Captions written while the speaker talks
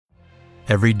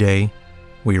Every day,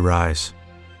 we rise,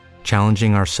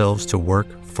 challenging ourselves to work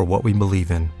for what we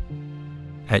believe in.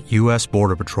 At U.S.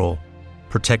 Border Patrol,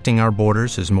 protecting our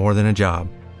borders is more than a job.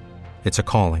 It's a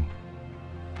calling.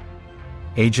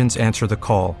 Agents answer the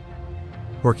call,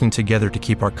 working together to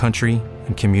keep our country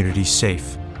and communities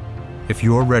safe. If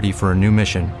you're ready for a new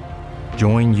mission,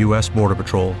 join U.S. Border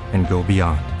Patrol and go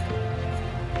beyond.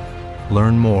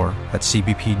 Learn more at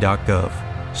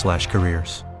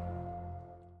cbp.gov/careers.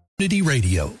 Community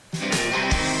Radio.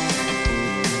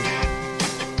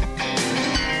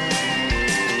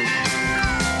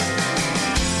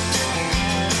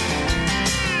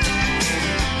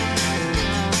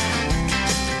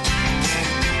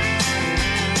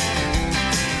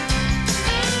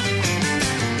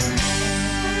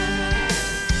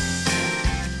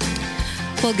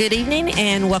 Well, good evening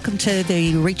and welcome to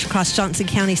the Reach Across Johnson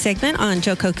County segment on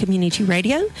Joco Community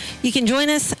Radio. You can join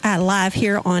us live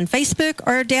here on Facebook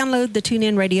or download the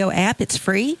TuneIn Radio app. It's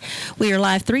free. We are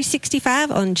live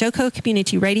 365 on Joco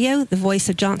Community Radio, the voice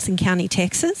of Johnson County,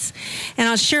 Texas. And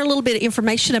I'll share a little bit of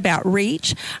information about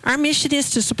Reach. Our mission is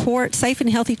to support safe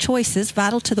and healthy choices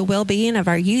vital to the well-being of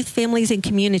our youth, families, and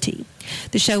community.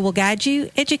 The show will guide you,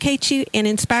 educate you, and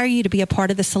inspire you to be a part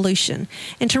of the solution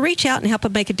and to reach out and help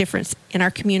make a difference in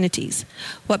our communities.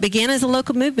 What began as a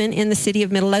local movement in the city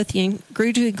of Midlothian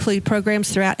grew to include programs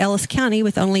throughout Ellis County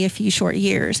with only a few short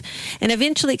years and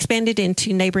eventually expanded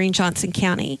into neighboring Johnson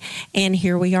County. And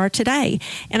here we are today.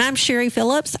 And I'm Sherry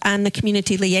Phillips. I'm the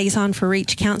community liaison for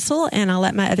Reach Council, and I'll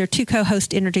let my other two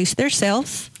co-hosts introduce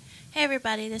themselves. Hey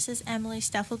everybody, this is Emily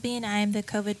Staffelby and I am the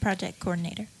COVID project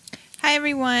coordinator. Hi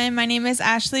everyone, my name is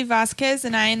Ashley Vasquez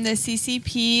and I am the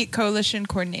CCP Coalition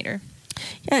Coordinator.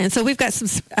 Yeah, and so we've got some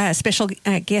special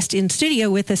guests in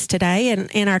studio with us today,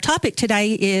 and our topic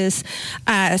today is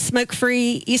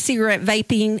smoke-free e-cigarette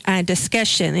vaping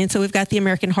discussion. And so we've got the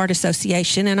American Heart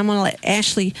Association, and I'm going to let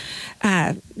Ashley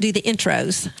do the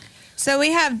intros. So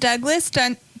we have Douglas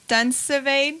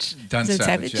Dunsavage.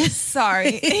 Yes.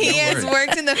 Sorry. He has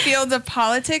worked in the fields of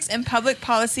politics and public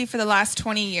policy for the last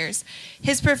 20 years.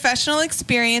 His professional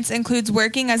experience includes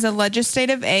working as a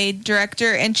legislative aide,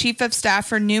 director, and chief of staff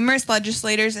for numerous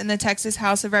legislators in the Texas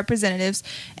House of Representatives,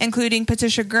 including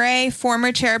Patricia Gray,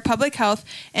 former chair of public health,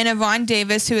 and Yvonne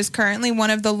Davis, who is currently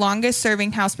one of the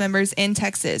longest-serving House members in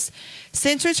Texas.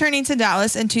 Since returning to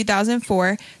Dallas in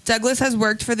 2004, Douglas has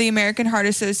worked for the American Heart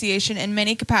Association in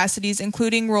many capacities,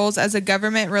 including roles as a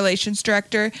government relations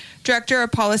director, director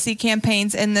of policy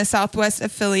campaigns in the Southwest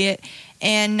affiliate,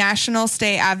 and national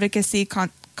state advocacy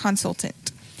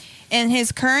consultant. In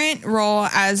his current role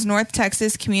as North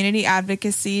Texas Community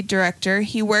Advocacy Director,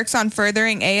 he works on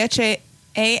furthering public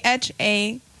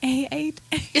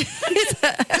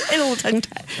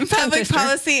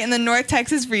policy in the North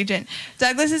Texas region.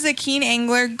 Douglas is a keen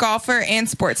angler, golfer, and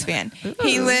sports fan. Ooh.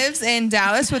 He lives in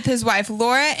Dallas with his wife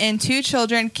Laura and two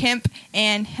children, Kemp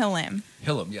and Hillam.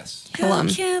 Hillam, yes.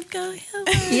 Hillam. Kemp, go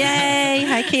Hillam. Yay.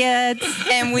 Hi, kids.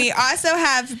 And we also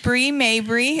have Bree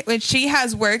Mabry, which she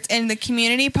has worked in the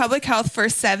community public health for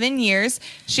 7 years.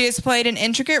 She has played an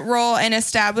intricate role in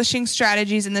establishing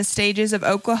strategies in the stages of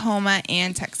Oklahoma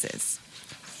and Texas.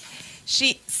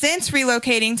 Since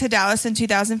relocating to Dallas in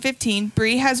 2015,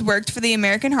 Bree has worked for the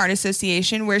American Heart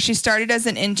Association, where she started as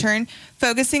an intern,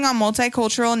 focusing on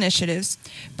multicultural initiatives.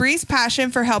 Bree's passion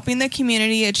for helping the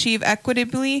community achieve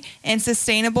equitably and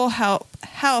sustainable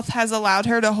health has allowed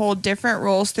her to hold different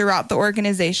roles throughout the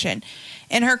organization.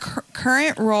 In her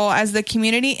current role as the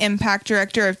Community Impact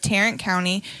Director of Tarrant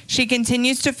County, she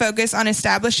continues to focus on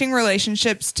establishing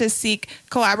relationships to seek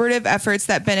collaborative efforts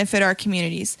that benefit our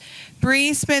communities.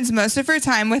 Bree spends most of her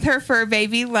time with her fur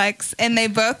baby, Lex, and they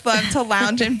both love to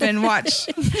lounge and binge watch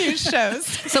news shows.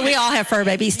 So we all have fur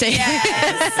babies, too.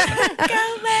 Yes.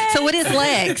 Go Lex. So what is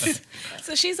Lex?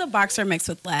 So she's a boxer mixed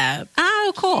with lab.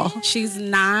 Oh, cool. She's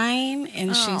 9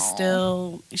 and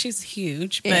she's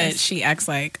huge, but she acts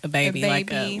like a baby,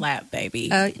 like a lap baby.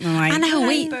 I know.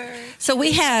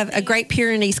 We have a Great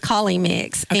Pyrenees collie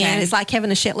mix, and it's like having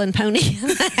a Shetland pony in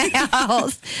the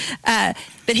house.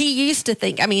 But he used to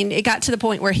think, it got to the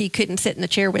point where he couldn't sit in the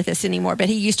chair with us anymore, but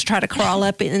he used to try to crawl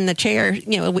up in the chair,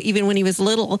 even when he was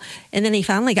little. And then he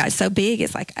finally got so big,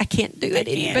 it's like, I can't do it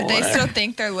anymore. But they still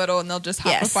think they're little and they'll just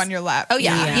hop up on your lap. Oh,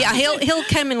 yeah. He'll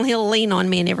come and he'll lean on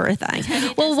me and everything.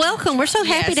 Well, welcome. We're so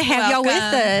happy to have y'all with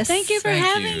us. Thank you for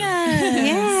having us.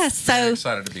 Yes. Very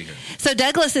excited to be here. So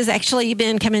Douglas has actually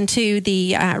been coming to do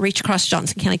the Reach Across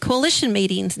Johnson County Coalition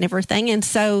meetings and everything. And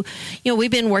so,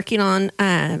 we've been working on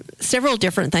several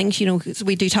different things. 'Cause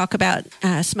we do talk about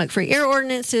smoke-free air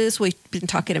ordinances. We've been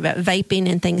talking about vaping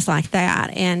and things like that.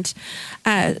 And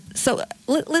so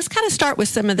let's kind of start with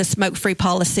some of the smoke-free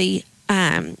policy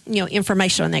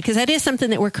information on that, because that is something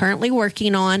that we're currently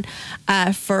working on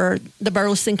for the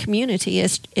Burleson community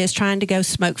is trying to go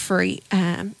smoke-free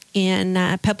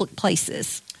in public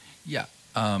places. Yeah.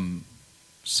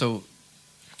 So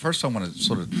first I want to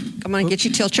sort of... I'm going to get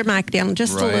you tilt your mic down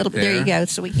just a little bit. There you go.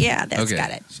 So that's okay.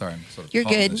 Got it. Sorry, I'm sort of You're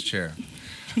good. This chair.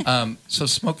 So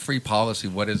smoke-free policy,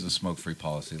 what is a smoke-free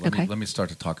policy? Let me start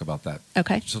to talk about that.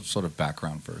 Okay. Sort of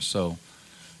background first. So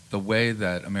the way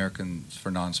that Americans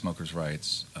for Non-Smokers'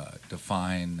 Rights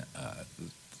define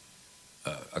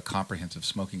a comprehensive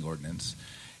smoking ordinance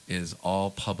is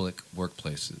all public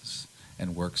workplaces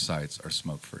and work sites are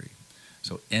smoke-free.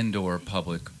 So indoor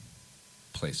public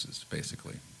places,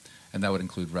 basically. And that would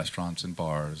include restaurants and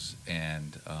bars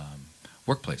and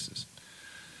workplaces.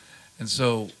 And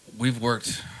so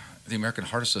the American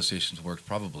Heart Association's worked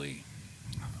probably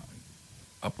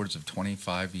upwards of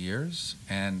 25 years.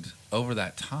 And over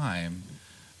that time,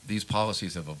 these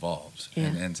policies have evolved. Yeah.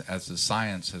 And as the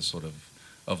science has sort of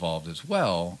evolved as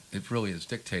well, it really has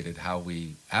dictated how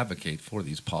we advocate for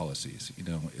these policies.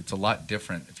 It's a lot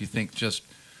different. If you think just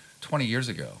 20 years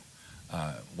ago,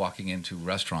 walking into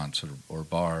restaurants or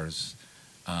bars,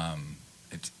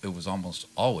 it was almost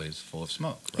always full of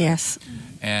smoke. Right? Yes.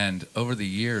 And over the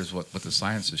years, what the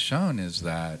science has shown is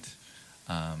that,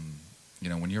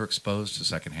 when you're exposed to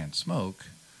secondhand smoke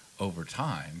over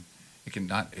time, it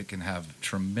can have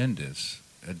tremendous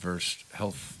adverse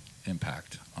health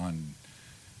impact on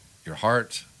your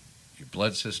heart, your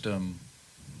blood system,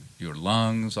 your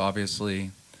lungs,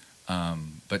 obviously,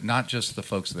 but not just the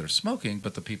folks that are smoking,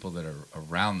 but the people that are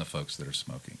around the folks that are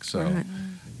smoking. So, right.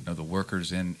 The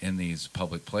workers in these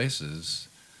public places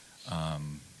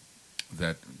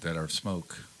that are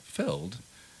smoke filled.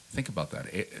 Think about that.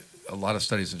 A lot of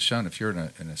studies have shown if you're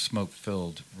in a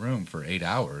smoke-filled room for 8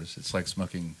 hours, it's like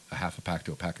smoking a half a pack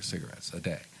to a pack of cigarettes a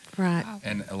day. Right. Wow.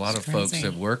 And a lot of folks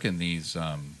that work in these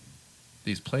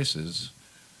places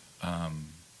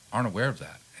aren't aware of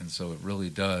that, and so it really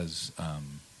does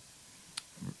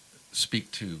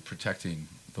speak to protecting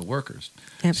the workers.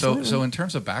 Absolutely. So in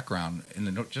terms of background,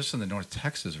 just in the North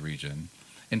Texas region,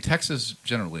 in Texas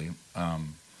generally,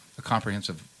 a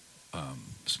comprehensive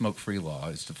smoke-free law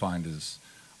is defined as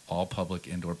all public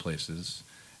indoor places,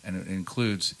 and it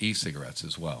includes e-cigarettes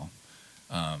as well.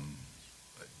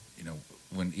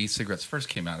 When e-cigarettes first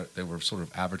came out, they were sort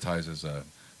of advertised as a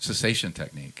cessation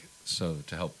technique, so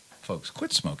to help folks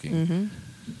quit smoking.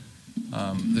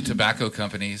 Mm-hmm. The tobacco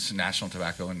companies, national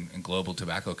tobacco and global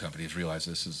tobacco companies, realized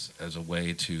this as a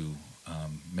way to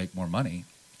make more money.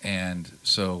 And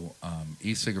so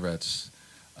e-cigarettes,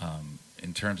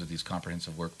 in terms of these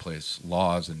comprehensive workplace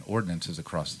laws and ordinances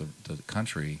across the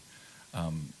country,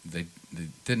 they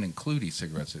didn't include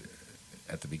e-cigarettes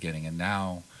at the beginning. And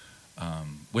now,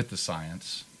 with the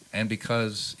science, and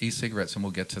because e-cigarettes, and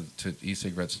we'll get to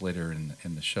e-cigarettes later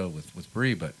in the show with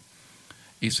Bree, but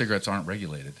e-cigarettes aren't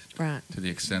regulated, right, to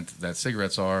the extent that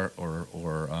cigarettes are,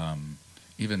 or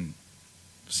even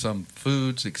some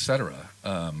foods, etc.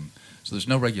 So there's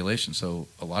no regulation. So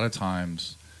a lot of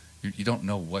times you don't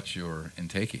know what you're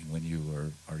intaking when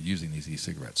you are using these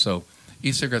e-cigarettes. So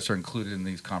e-cigarettes are included in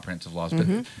these comprehensive laws,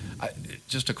 mm-hmm. but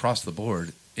just across the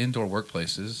board, indoor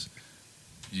workplaces,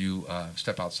 you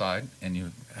step outside and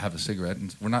you have a cigarette.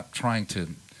 And we're not trying to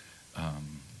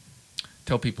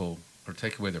tell people or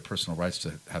take away their personal rights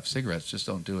to have cigarettes. Just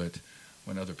don't do it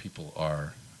when other people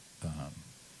are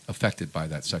affected by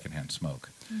that secondhand smoke.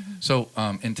 Mm-hmm. So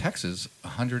in Texas,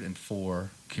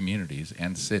 104 communities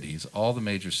and cities, all the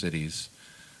major cities,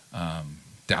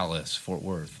 Dallas, Fort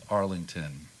Worth,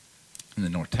 Arlington, in the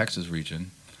North Texas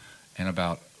region, and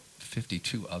about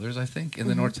 52 others, I think, in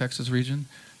the North Texas region,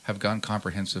 have gone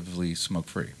comprehensively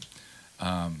smoke-free.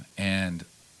 And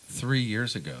 3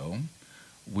 years ago,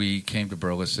 we came to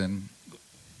Burleson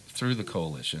through the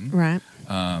coalition, right,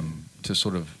 to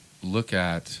sort of look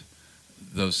at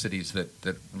those cities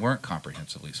that weren't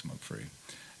comprehensively smoke-free.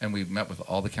 And we met with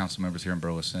all the council members here in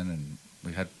Burleson, and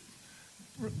we had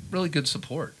really good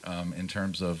support in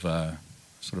terms of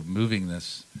sort of moving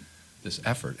this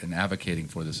effort and advocating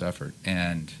for this effort.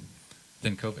 And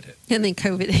then COVID hit. And then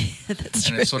COVID hit. That's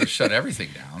true. And it sort of shut everything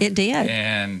down. It did.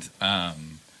 And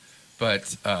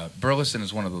but Burleson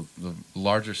is one of the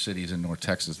larger cities in North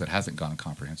Texas that hasn't gone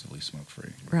comprehensively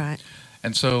smoke-free. Right.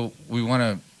 And so we want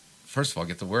to first of all,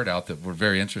 get the word out that we're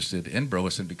very interested in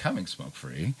Burleson becoming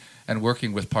smoke-free and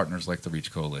working with partners like the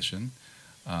REACH Coalition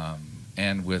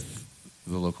and with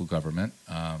the local government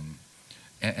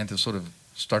and to sort of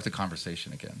start the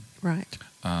conversation again. Right.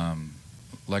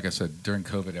 Like I said, during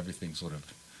COVID, everything sort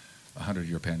of,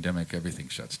 100-year pandemic, everything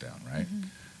shuts down, right?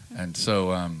 Mm-hmm. And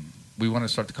so we want to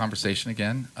start the conversation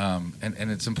again.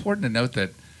 And it's important to note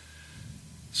that,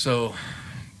 so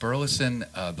Burleson,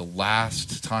 the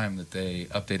last time that they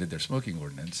updated their smoking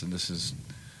ordinance, and this is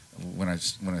when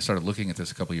I started looking at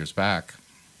this a couple years back,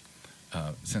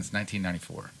 since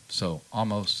 1994, so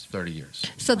almost 30 years.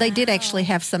 So they did actually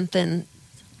have something,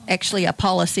 actually a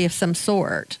policy of some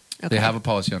sort. Okay. They have a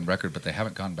policy on record, but they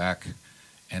haven't gone back,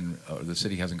 and the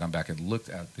city hasn't gone back and looked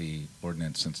at the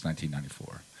ordinance since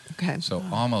 1994. Okay. So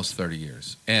almost 30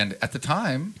 years. And at the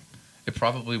time, it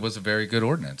probably was a very good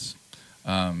ordinance.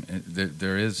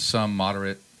 There is some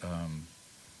moderate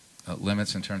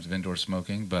limits in terms of indoor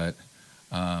smoking, but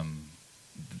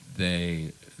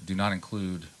they do not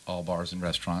include all bars and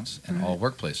restaurants and all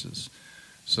workplaces.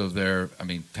 So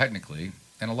technically,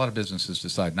 and a lot of businesses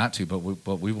decide not to, but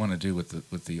what we want to do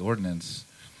with the ordinance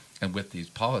and with these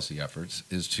policy efforts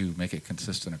is to make it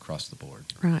consistent across the board.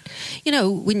 Right.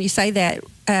 When you say that,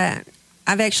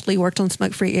 I've actually worked on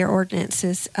smoke-free air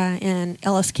ordinances in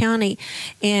Ellis County,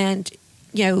 and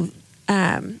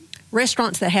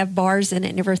restaurants that have bars in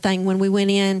it and everything, when we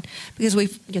went in, because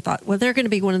you thought, well, they're going to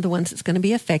be one of the ones that's going to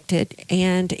be affected,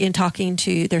 and in talking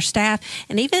to their staff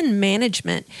and even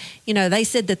management, they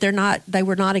said that they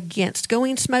were not against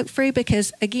going smoke-free,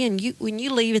 because again, when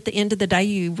you leave at the end of the day,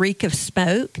 you reek of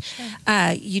smoke.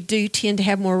 Sure. You do tend to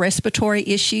have more respiratory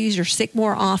issues. You're sick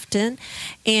more often,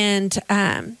 and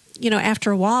after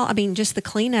a while, just the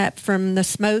cleanup from the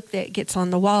smoke that gets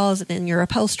on the walls and in your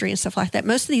upholstery and stuff like that.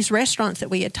 Most of these restaurants that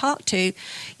we had talked to,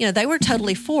 they were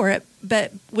totally for it.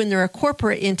 But when they're a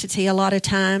corporate entity, a lot of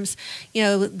times,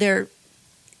 they're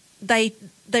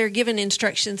given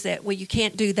instructions that, well, you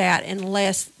can't do that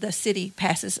unless the city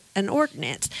passes an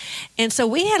ordinance. And so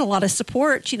we had a lot of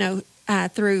support,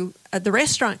 through the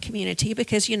restaurant community,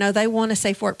 because they want a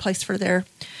safe workplace for their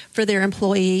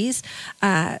employees.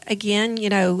 Again,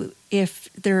 if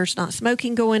there's not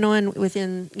smoking going on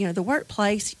within the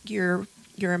workplace, your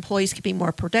employees can be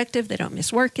more productive. They don't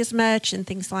miss work as much and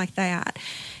things like that.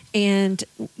 And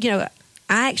I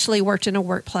actually worked in a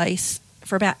workplace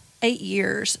for about 8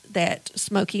 years that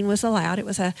smoking was allowed. It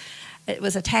was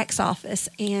a tax office,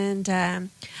 and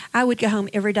I would go home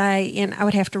every day, and I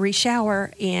would have to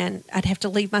re-shower, and I'd have to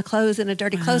leave my clothes in a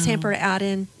dirty clothes hamper out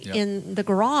in the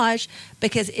garage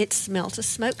because it smelled of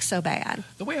smoke so bad.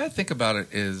 The way I think about it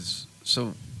is,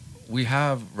 so we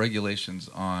have regulations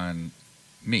on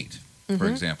meat, for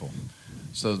example.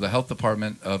 So the health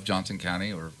department of Johnson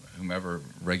County, or whomever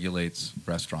regulates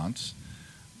restaurants,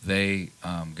 they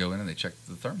go in and they check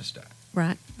the thermostat.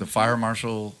 Right. The fire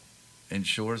marshal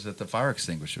ensures that the fire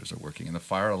extinguishers are working and the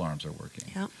fire alarms are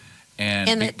working. Yep.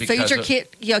 And that foods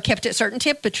are kept at certain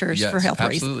temperatures for health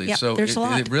absolutely. reasons. So there's a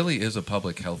lot. It really is a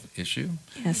public health issue.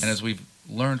 Yes. And as we've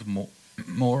learned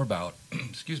more about, the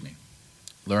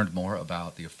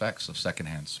effects of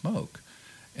secondhand smoke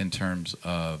in terms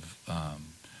of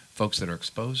folks that are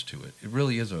exposed to it, it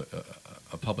really is a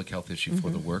public health issue for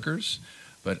the workers.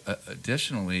 But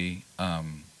additionally,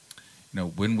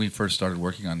 when we first started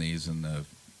working on these in the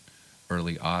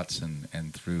early aughts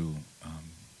and through,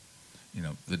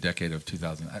 the decade of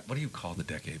 2000. What do you call the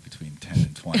decade between 10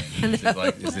 and 20? Is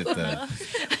it the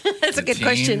That's a good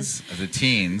question. The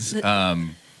teens. I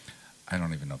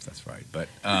don't even know if that's right, but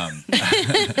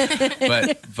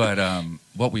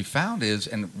what we found is,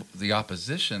 and the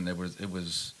opposition, it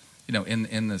was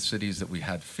in the cities that we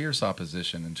had fierce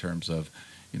opposition in terms of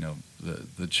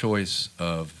the choice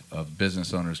of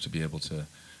business owners to be able to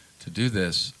do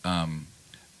this.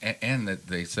 And that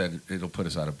they said it'll put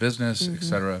us out of business, et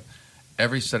cetera.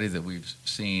 Every study that we've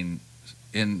seen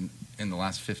in the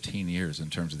last 15 years in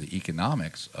terms of the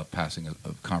economics of passing a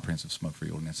comprehensive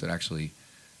smoke-free ordinance, it actually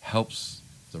helps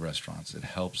the restaurants, it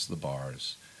helps the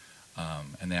bars,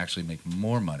 and they actually make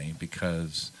more money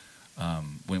because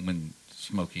when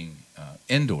smoking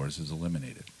indoors is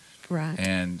eliminated. Right.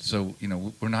 And so,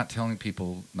 we're not telling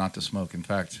people not to smoke. In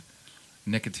fact,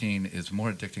 nicotine is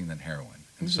more addicting than heroin.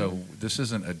 And so this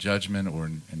isn't a judgment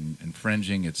or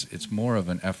infringing. It's more of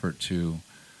an effort to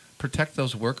protect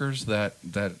those workers that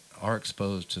are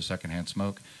exposed to secondhand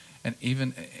smoke. And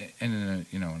even in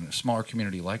a smaller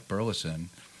community like Burleson,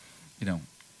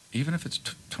 even if it's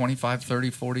 25,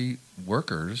 30, 40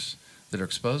 workers that are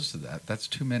exposed to that, that's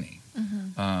too many.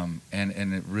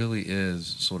 And it really is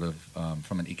sort of,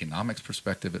 from an economics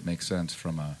perspective, it makes sense.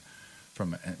 From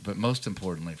but most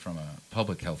importantly, from a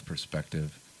public health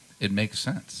perspective, it makes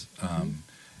sense.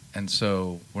 And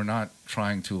so we're not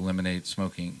trying to eliminate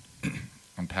smoking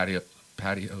on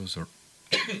patios or,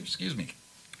 excuse me,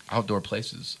 outdoor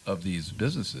places of these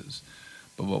businesses.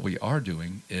 But what we are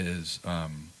doing is,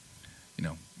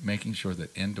 making sure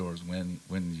that indoors, when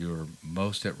you're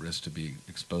most at risk to be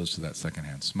exposed to that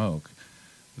secondhand smoke,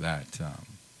 that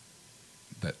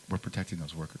we're protecting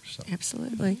those workers. So.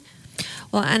 Absolutely.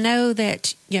 Well, I know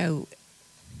that,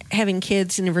 having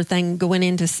kids and everything going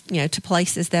into, to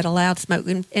places that allowed smoke.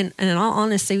 And in all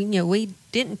honesty, we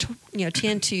didn't,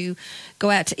 tend to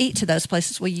go out to eat to those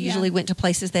places. We usually went to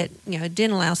places that,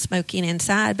 didn't allow smoking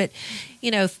inside. But,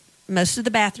 most of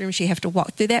the bathrooms, you have to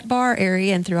walk through that bar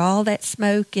area and through all that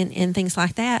smoke and things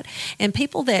like that. And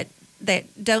people that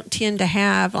don't tend to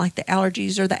have like the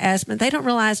allergies or the asthma, they don't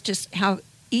realize just how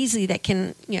easy that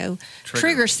can,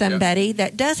 trigger somebody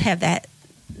that does have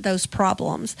those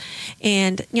problems.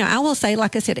 And, I will say,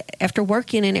 like I said, after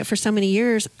working in it for so many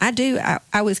years,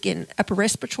 I was getting upper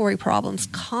respiratory problems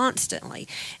constantly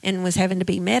and was having to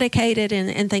be medicated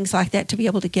and things like that to be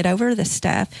able to get over this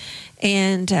stuff.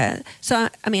 And so,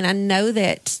 I know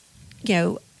that,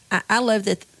 I love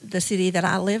that the city that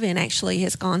I live in actually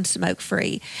has gone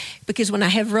smoke-free, because when I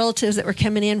have relatives that were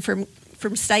coming in from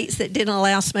states that didn't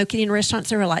allow smoking in restaurants,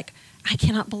 they were like, I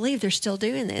cannot believe they're still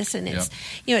doing this. And it's,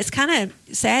 it's kind of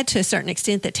sad to a certain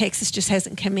extent that Texas just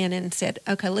hasn't come in and said,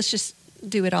 okay, let's just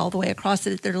do it all the way across,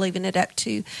 that they're leaving it up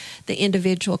to the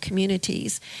individual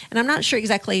communities. And I'm not sure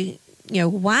exactly,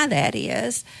 why that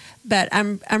is, but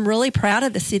I'm really proud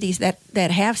of the cities that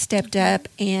have stepped up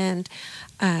and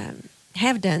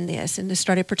have done this and just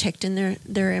started protecting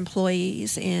their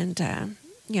employees and,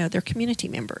 their community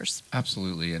members.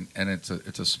 Absolutely. And it's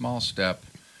a small step,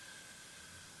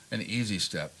 an easy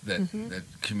step that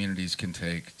communities can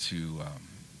take to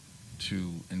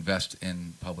invest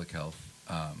in public health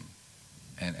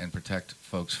and protect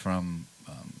folks from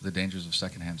the dangers of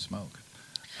secondhand smoke.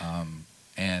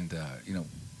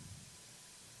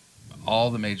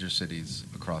 All the major cities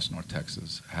across North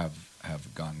Texas have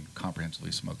gone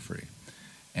comprehensively smoke-free.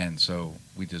 And so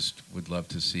we just would love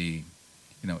to see,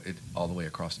 it all the way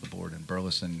across the board. And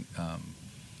Burleson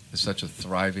is such a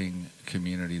thriving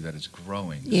community that is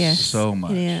growing so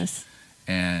much. Yes.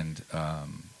 And,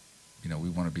 we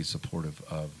want to be supportive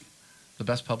of the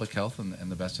best public health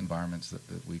and the best environments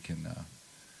that we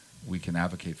can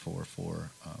advocate for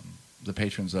the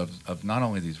patrons of not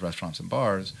only these restaurants and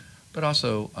bars, but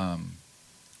also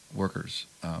workers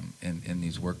in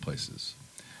these workplaces.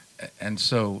 And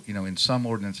so, in some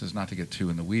ordinances, not to get too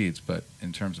in the weeds, but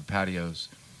in terms of patios,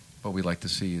 what we like to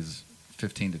see is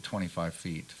 15 to 25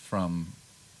 feet from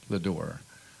the door.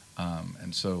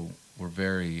 And so we're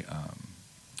very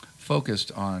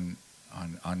focused on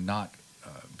not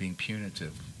being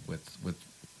punitive with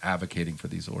advocating for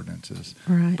these ordinances,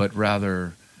 right, but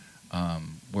rather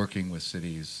working with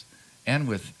cities and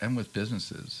with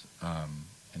businesses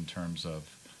in terms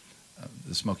of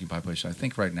the smoking population. I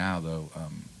think right now, though,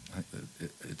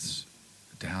 it's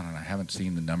down, and I haven't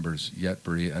seen the numbers yet,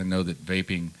 Bree. I know that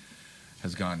vaping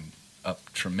has gone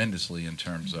up tremendously in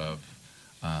terms of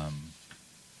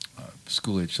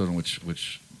school-age children,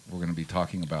 which we're going to be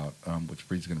talking about, which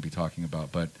Bree's going to be talking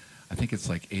about. But I think it's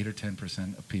like 8 or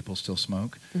 10% of people still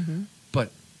smoke. Mm-hmm.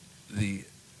 But the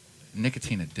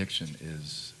nicotine addiction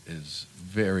is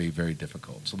very, very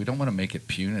difficult. So we don't want to make it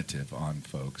punitive on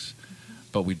folks,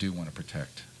 but we do want to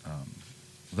protect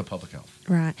the public health.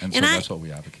 Right. And so that's what we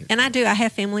advocate and for. I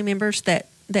have family members that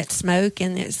smoke,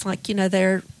 and it's like,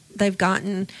 they've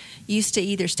gotten used to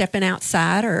either stepping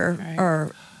outside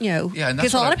or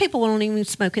because a lot of people won't even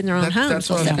smoke in their own homes. That's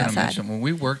what I was going to outside. mention. When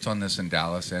we worked on this in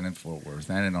Dallas and in Fort Worth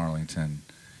and in Arlington,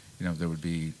 there would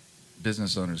be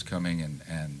business owners coming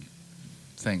and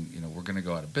saying, we're going to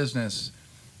go out of business,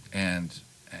 and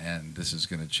this is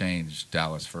going to change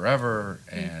Dallas forever.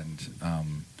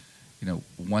 Mm-hmm. And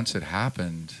once it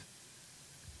happened,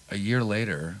 a year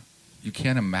later, you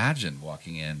can't imagine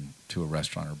walking in to a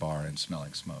restaurant or bar and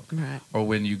smelling smoke. Right. Or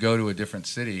when you go to a different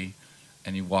city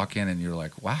and you walk in and you're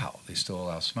like, wow, they still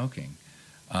allow smoking.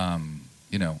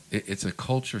 It's a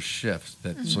culture shift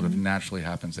that sort of naturally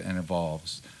happens and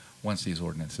evolves once these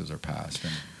ordinances are passed.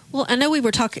 Well, I know we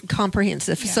were talking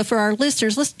comprehensive. Yeah. So for our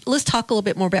listeners, let's talk a little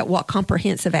bit more about what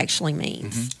comprehensive actually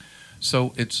means. Mm-hmm.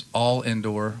 So it's all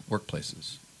indoor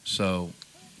workplaces. So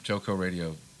JoCo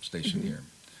radio station here,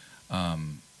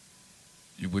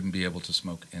 you wouldn't be able to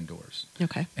smoke indoors.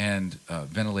 Okay. And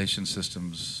ventilation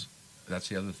systems, that's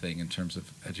the other thing in terms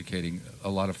of educating. A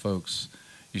lot of folks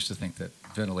used to think that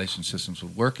ventilation systems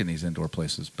would work in these indoor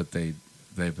places, but they've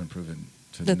been proven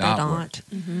that not they work.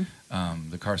 Mm-hmm.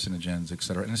 The carcinogens, et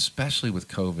cetera, and especially with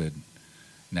COVID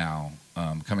now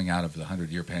coming out of the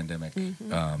 100-year pandemic,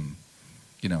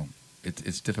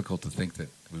 it's difficult to think that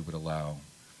we would allow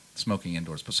smoking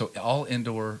indoors. But so all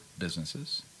indoor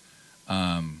businesses,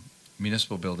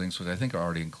 municipal buildings, which I think are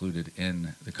already included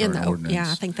in the current ordinance.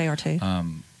 Yeah, I think they are too.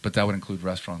 But that would include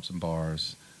restaurants and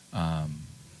bars,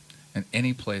 and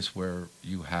any place where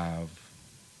you have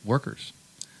workers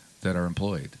that are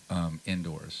employed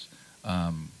indoors.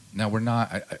 Now we're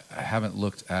not. I haven't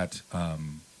looked at.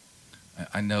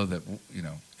 I know that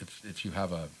if you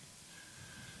have a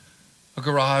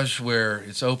garage where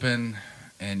it's open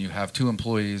and you have 2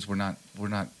 employees, we're not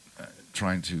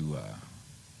trying to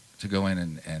go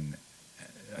in and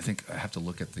I think I have to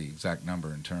look at the exact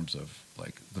number in terms of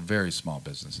like the very small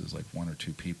businesses, like 1 or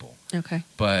 2 people. Okay.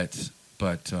 But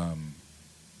I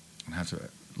have to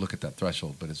look at that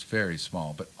threshold, but it's very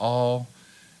small. But all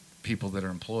people that are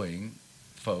employing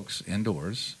folks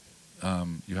indoors,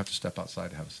 you have to step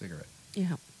outside to have a cigarette.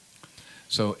 Yeah.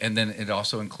 So, and then it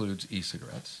also includes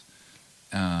e-cigarettes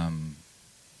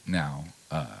now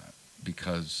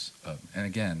because, and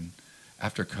again,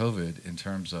 after COVID, in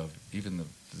terms of even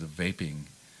the vaping,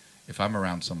 if I'm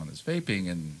around someone that's vaping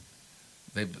and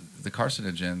the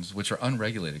carcinogens, which are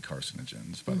unregulated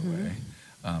carcinogens, by the way,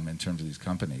 in terms of these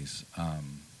companies,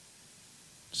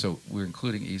 so we're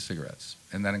including e-cigarettes,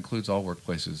 and that includes all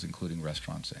workplaces, including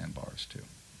restaurants and bars too.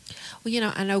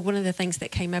 Well, I know one of the things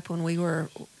that came up when we were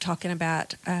talking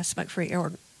about smoke-free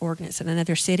ordinance in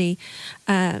another city,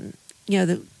 and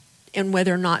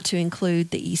whether or not to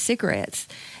include the e-cigarettes.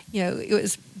 It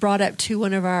was brought up to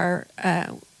one of our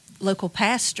local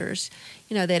pastors,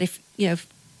 that if you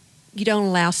don't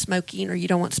allow smoking or you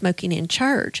don't want smoking in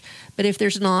church, but if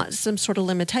there's not some sort of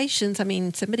limitations, I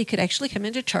mean, somebody could actually come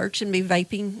into church and be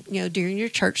vaping, during your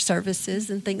church services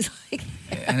and things like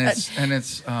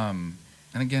that.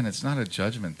 And again, it's not a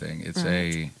judgment thing. It's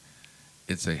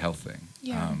it's a health thing.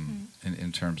 Yeah.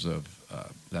 In terms of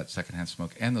that secondhand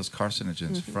smoke and those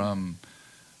carcinogens from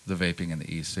the vaping and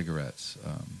the e-cigarettes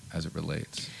as it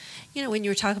relates. When you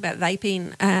were talking about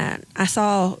vaping, I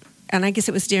saw, and I guess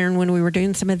it was during when we were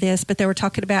doing some of this, but they were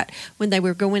talking about when they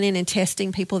were going in and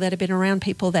testing people that had been around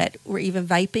people that were even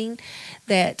vaping,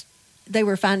 that they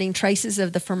were finding traces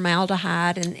of the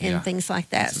formaldehyde and things like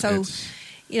that.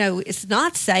 It's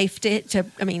not safe to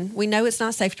we know it's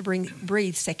not safe to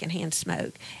breathe secondhand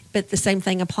smoke, but the same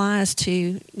thing applies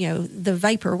to, the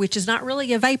vapor, which is not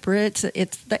really a vapor. It's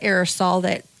the aerosol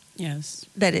that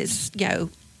is,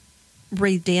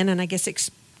 breathed in and I guess,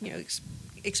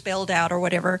 expelled out or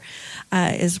whatever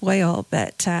as well.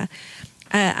 But I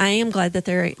am glad that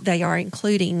they are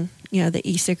including, the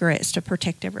e-cigarettes to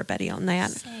protect everybody on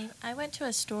that. Same. I went to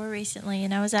a store recently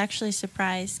and I was actually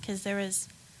surprised because there was,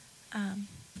 I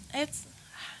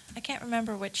can't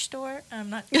remember which store. I'm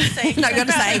not going to say. Not going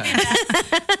to say.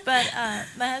 But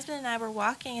my husband and I were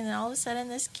walking, and then all of a sudden,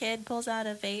 this kid pulls out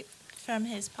a vape from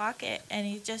his pocket, and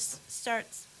he just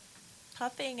starts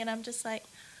puffing. And I'm just like,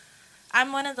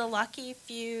 I'm one of the lucky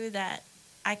few that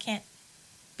I can't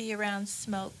be around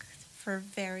smoke for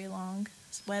very long,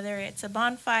 whether it's a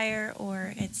bonfire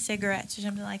or it's cigarettes or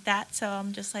something like that. So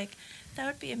I'm just like, that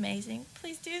would be amazing.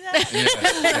 Please do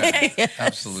that. Yeah,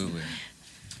 absolutely.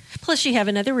 Plus, you have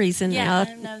another reason now.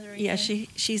 Another reason. Yeah,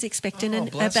 she's expecting a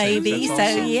blessings. baby. That's So,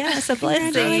 awesome. yeah, it's a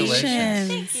blessing.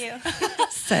 Thank you.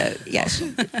 So, yeah,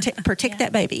 protect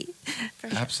that baby.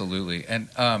 Absolutely. And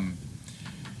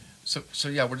so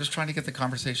yeah, we're just trying to get the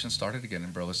conversation started again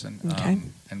in Burleson. Okay.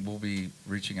 And we'll be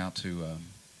reaching out to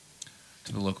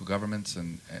the local governments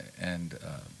and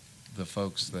the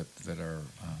folks that are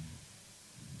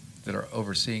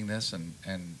overseeing this and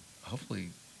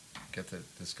hopefully get the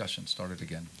discussion started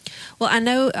again. Well, I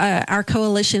know our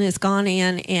coalition has gone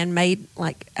in and made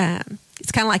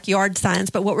it's kind of like yard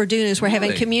signs, but what we're doing is we're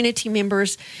having community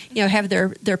members, have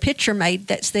their picture made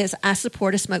that says, "I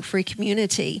support a smoke-free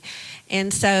community."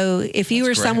 And so if you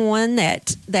are someone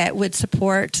that would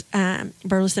support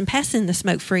Burleson passing the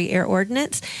smoke-free air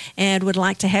ordinance and would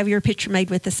like to have your picture made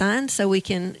with the sign so we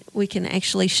can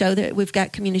actually show that we've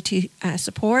got community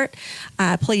support,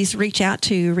 please reach out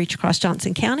to Reach Across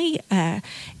Johnson County, and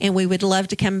we would love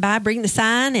to come by, bring the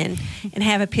sign, and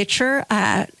have a picture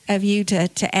of you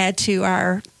to add to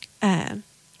our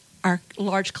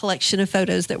large collection of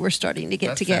photos that we're starting to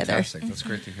get together. Fantastic. That's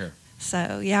great to hear.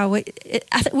 So, yeah,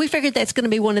 we figured that's going to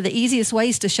be one of the easiest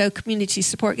ways to show community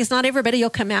support, because not everybody will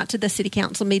come out to the city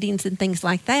council meetings and things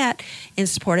like that in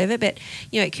support of it. But,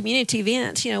 at community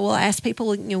events, we'll ask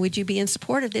people, would you be in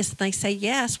support of this? And they say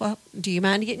yes. Well, do you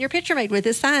mind getting your picture made with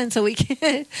this sign so we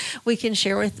can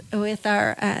share with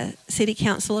our city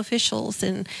council officials?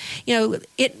 And,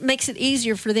 it makes it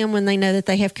easier for them when they know that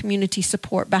they have community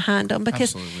support behind them,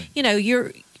 because,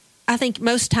 Absolutely. I think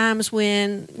most times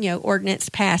when, ordinance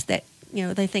passed that,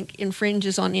 they think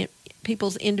infringes on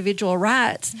people's individual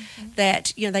rights,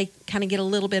 that, they kind of get a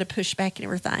little bit of pushback and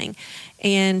everything.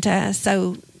 And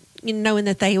so, knowing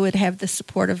that they would have the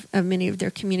support of many of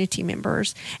their community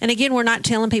members. And again, we're not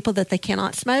telling people that they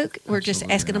cannot smoke. We're just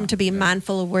asking them to be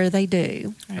mindful of where they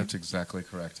do. That's exactly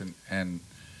correct. And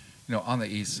on the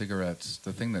e-cigarettes,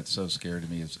 the thing that's so scary to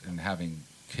me is in having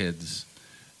kids,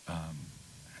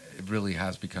 it really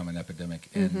has become an epidemic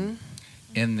in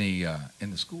the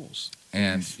schools.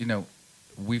 And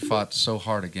we fought so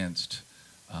hard against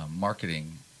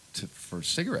marketing for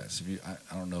cigarettes.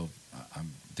 I don't know,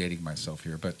 I'm dating myself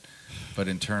here, but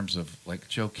in terms of like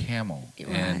Joe Camel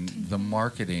and the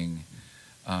marketing,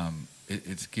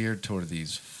 it's geared toward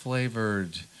these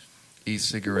flavored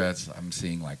e-cigarettes. I'm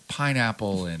seeing like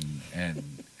pineapple and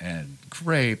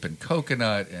grape and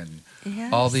coconut and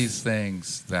all these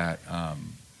things that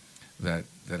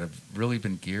have really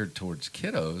been geared towards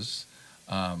kiddos.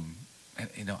 And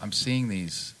I'm seeing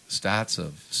these stats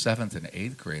of 7th and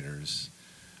 8th graders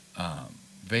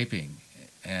vaping,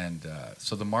 and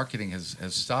so the marketing has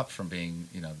stopped from being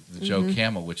the Joe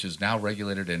Camel, which is now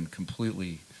regulated and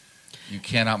completely, you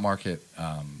cannot market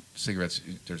cigarettes.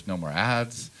 There's no more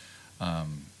ads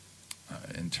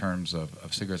in terms of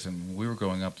cigarettes. And when we were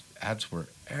growing up, ads were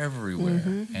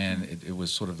everywhere, and it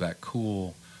was sort of that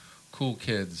cool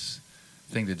kids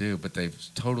thing to do, but they've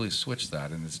totally switched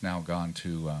that, and it's now gone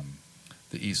to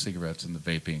the e-cigarettes and the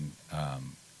vaping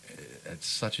at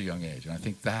such a young age. And I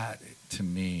think that, to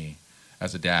me,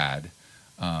 as a dad,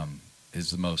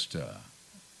 is the most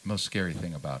scary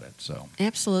thing about it. So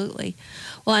absolutely.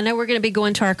 Well, I know we're going to be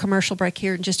going to our commercial break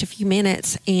here in just a few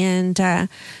minutes, and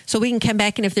so we can come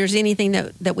back, and if there's anything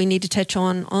that we need to touch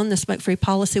on the smoke-free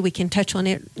policy, we can touch on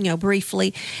it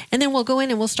briefly, and then we'll go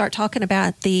in and we'll start talking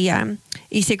about the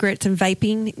e-cigarettes and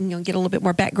vaping, get a little bit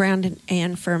more background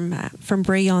and from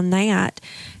Bree on that.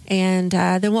 And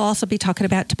then we'll also be talking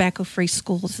about tobacco-free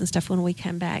schools and stuff when we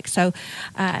come back. So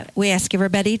we ask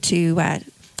everybody to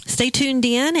stay tuned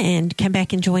in and come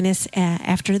back and join us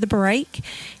after the break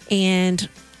and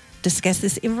discuss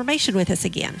this information with us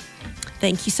again.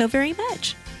 Thank you so very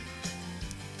much.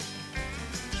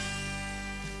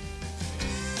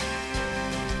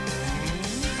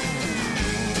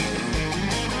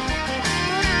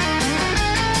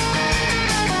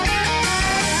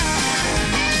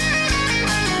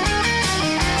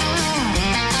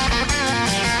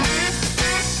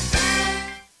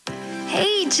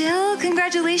 Jill,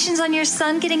 congratulations on your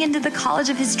son getting into the college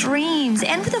of his dreams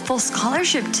and with a full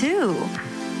scholarship, too.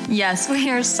 Yes, we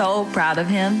are so proud of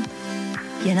him.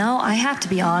 I have to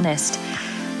be honest.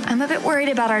 I'm a bit worried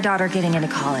about our daughter getting into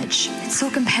college. It's so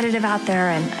competitive out there,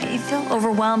 and I feel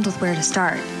overwhelmed with where to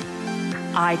start.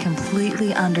 I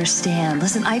completely understand.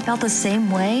 Listen, I felt the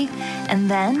same way, and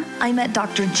then I met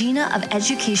Dr. Gina of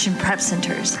Education Prep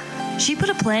Centers. She put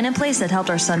a plan in place that helped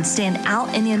our son stand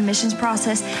out in the admissions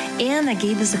process and that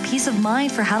gave us a peace of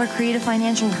mind for how to create a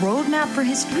financial roadmap for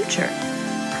his future.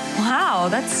 Wow,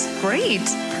 that's great.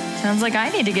 Sounds like I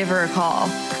need to give her a call.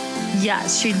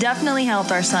 Yes, she definitely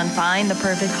helped our son find the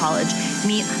perfect college,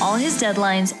 meet all his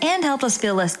deadlines, and helped us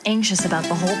feel less anxious about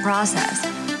the whole process.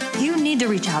 You need to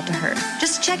reach out to her.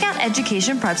 Just check out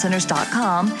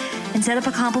educationprepcenters.com and set up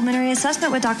a complimentary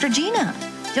assessment with Dr. Gina.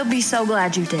 You'll be so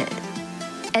glad you did.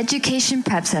 Education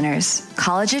Prep Centers.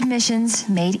 College admissions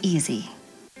made easy.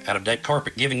 Out-of-date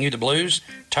carpet giving you the blues?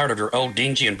 Tired of your old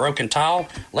dingy and broken tile?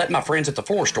 Let my friends at the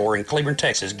Floor Store in Cleburne,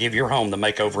 Texas give your home the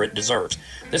makeover it deserves.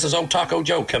 This is Old Taco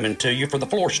Joe coming to you for the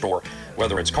Floor Store.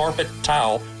 Whether it's carpet,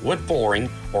 tile, wood flooring,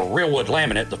 or real wood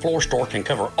laminate, the Floor Store can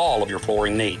cover all of your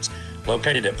flooring needs.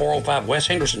 Located at 405 West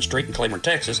Henderson Street in Cleburne,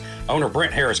 Texas, owner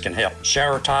Brent Harris can help.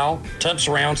 Shower tile, tub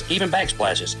surrounds, even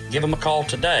backsplashes. Give them a call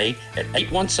today at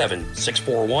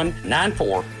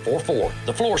 817-641-9444.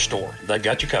 The Floor Store. They've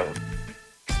got you covered.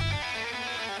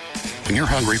 When you're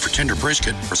hungry for tender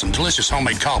brisket or some delicious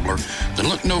homemade cobbler, then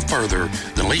look no further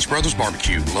than Leach Brothers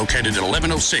Barbecue, located at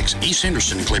 1106 East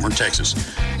Henderson in Cleburne, Texas.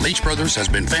 Leach Brothers has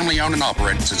been family-owned and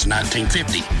operated since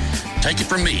 1950. Take it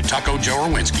from me, Taco Joe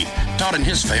Orwinski. Todd and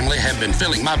his family have been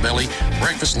filling my belly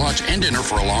breakfast, lunch, and dinner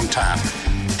for a long time.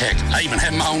 Heck, I even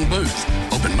have my own booth.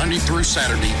 Open Monday through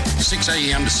Saturday, 6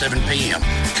 a.m. to 7 p.m.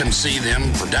 Come see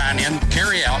them for dine-in,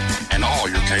 carry-out, and all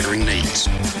your catering needs.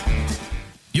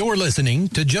 You're listening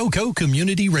to Joco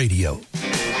Community Radio.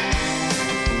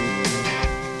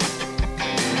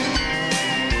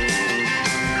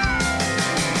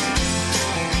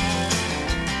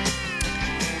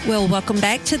 Well, welcome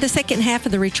back to the second half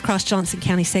of the Reach Across Johnson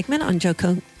County segment on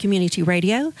Joco Community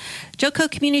Radio.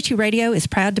 Joco Community Radio is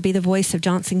proud to be the voice of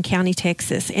Johnson County,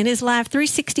 Texas, and is live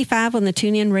 365 on the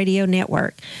TuneIn Radio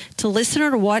Network. To listen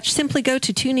or to watch, simply go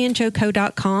to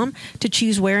tuneinjoco.com to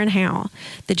choose where and how.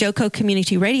 The Joco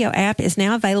Community Radio app is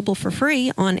now available for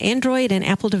free on Android and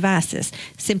Apple devices.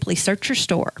 Simply search your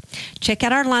store. Check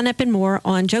out our lineup and more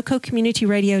on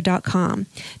jococommunityradio.com.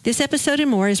 This episode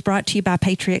and more is brought to you by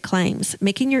Patriot Claims,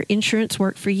 making your insurance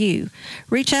work for you.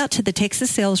 Reach out to the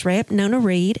Texas sales rep, Nona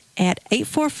Reed, at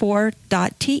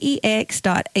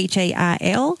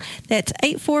 844.tex.hail. That's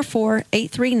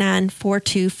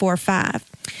 844-839-4245.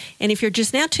 And if you're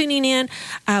just now tuning in,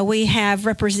 we have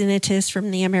representatives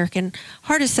from the American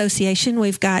Heart Association.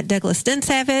 We've got Douglas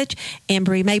Dunsavage and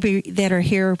Bree Mabry that are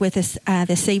here with us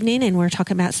this evening, and we're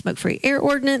talking about smoke-free air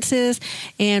ordinances,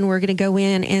 and we're going to go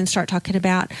in and start talking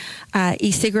about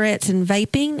e-cigarettes and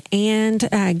vaping, and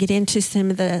get into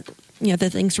some of the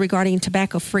things regarding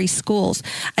tobacco-free schools.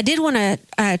 I did want to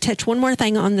touch one more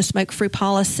thing on the smoke-free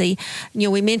policy.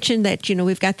 We mentioned that,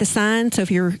 we've got the sign, so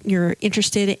if you're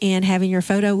interested in having your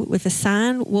photo with a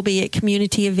sign, we'll be at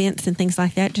community events and things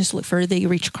like that. Just look for the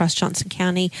Reach Across Johnson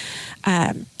County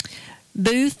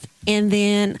booth. And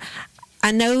then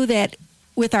I know that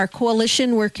with our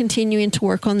coalition, we're continuing to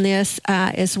work on this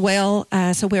as well.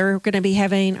 So we're going to be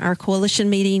having our coalition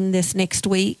meeting this next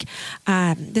week.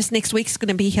 This next week is going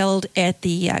to be held at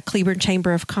the Cleburne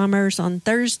Chamber of Commerce on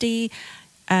Thursday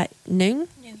at noon.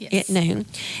 Yes. At noon.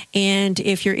 And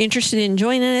if you're interested in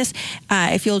joining us,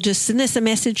 if you'll just send us a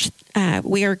message,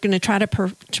 we are going to try to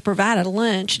provide a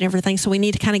lunch and everything. So we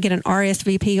need to kind of get an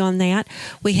RSVP on that.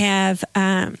 We have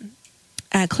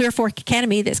Clear Fork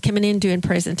Academy that's coming in doing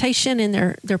presentation, and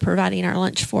they're providing our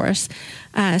lunch for us.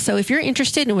 So if you're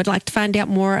interested and would like to find out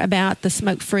more about the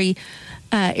smoke-free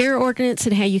air ordinance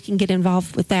and how you can get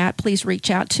involved with that, please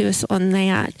reach out to us on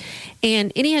that.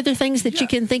 And any other things that you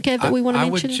can think of that we want to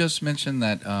mention? I would just mention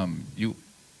that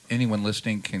anyone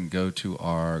listening can go to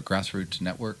our Grassroots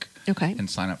Network and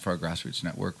sign up for our Grassroots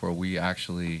Network, where we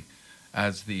actually,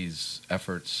 as these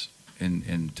efforts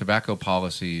in tobacco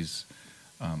policies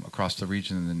across the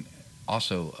region and then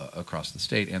also across the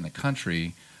state and the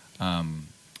country,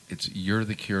 it's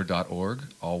you'rethecure.org,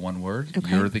 all one word,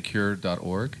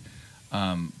 you'rethecure.org.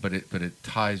 But it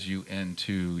ties you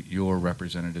into your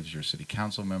representatives, your city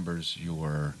council members,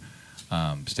 your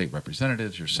state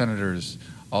representatives, your senators,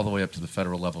 all the way up to the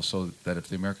federal level, so that if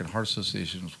the American Heart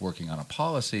Association was working on a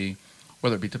policy,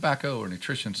 whether it be tobacco or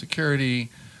nutrition security,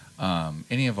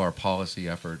 any of our policy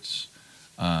efforts,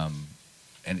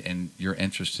 and you're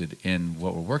interested in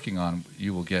what we're working on,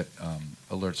 you will get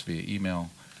alerts via email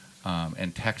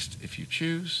and text if you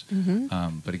choose.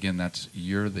 But again, that's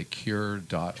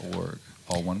you'rethecure.org,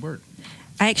 all one word.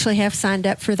 I actually have signed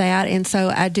up for that, and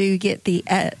so I do get the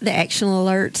action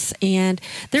alerts, and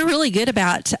they're really good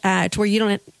about to where you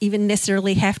don't even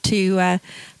necessarily have to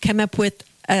come up with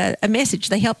a message.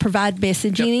 They help provide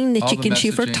messaging that you can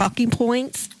shoot for talking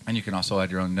points. And you can also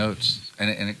add your own notes, and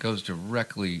it goes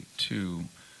directly to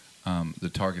the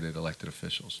targeted elected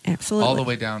officials. Absolutely. All the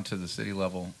way down to the city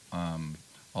level,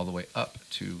 all the way up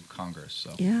to Congress.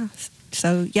 So yeah.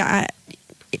 So yeah,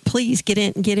 please get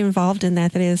involved in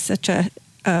that. That is such a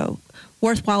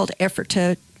worthwhile effort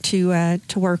to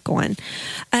work on.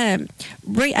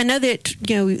 Bree, I know that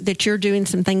that you're doing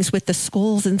some things with the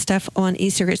schools and stuff on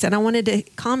e-cigarettes, and I wanted to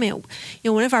comment.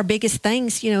 One of our biggest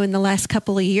things, in the last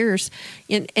couple of years,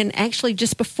 and actually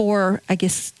just before, I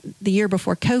guess, the year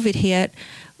before COVID hit,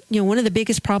 one of the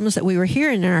biggest problems that we were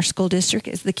hearing in our school district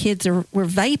is the kids were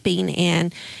vaping,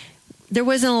 and there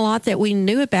wasn't a lot that we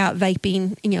knew about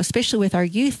vaping, especially with our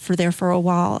youth for a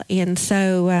while. And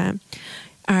so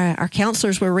our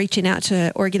counselors were reaching out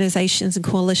to organizations and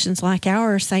coalitions like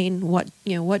ours, saying, "What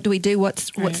do we do?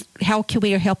 How can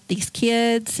we help these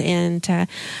kids?" And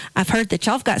I've heard that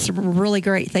y'all have got some really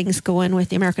great things going with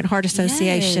the American Heart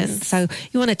Association. Yes. So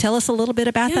you want to tell us a little bit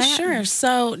about that? Sure.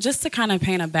 So just to kind of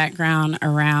paint a background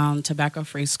around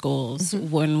tobacco-free schools,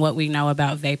 and what we know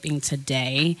about vaping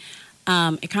today.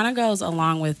 It kind of goes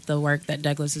along with the work that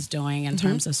Douglas is doing in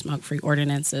terms of smoke-free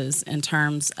ordinances, in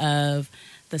terms of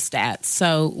the stats.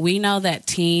 So we know that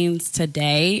teens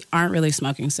today aren't really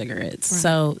smoking cigarettes. Right.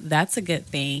 So that's a good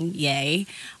thing. Yay.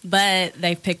 But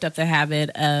they've picked up the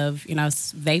habit of,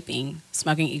 vaping,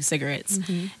 smoking e-cigarettes.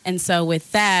 Mm-hmm. And so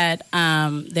with that,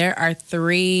 there are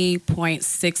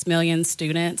 3.6 million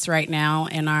students right now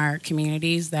in our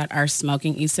communities that are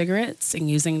smoking e-cigarettes and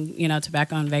using,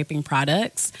 tobacco and vaping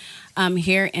products.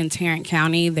 Here in Tarrant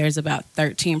County, there's about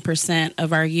 13%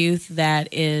 of our youth that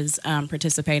is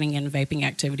participating in vaping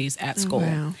activities at school.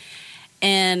 Wow.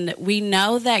 And we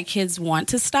know that kids want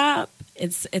to stop.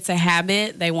 It's a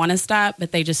habit. They want to stop,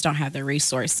 but they just don't have the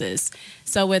resources.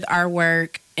 So with our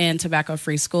work in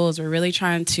tobacco-free schools, we're really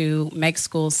trying to make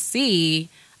schools see,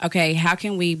 okay, how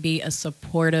can we be a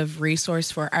supportive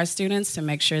resource for our students to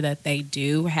make sure that they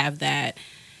do have that,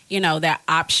 that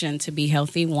option to be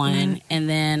healthy, one. Mm-hmm. And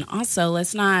then also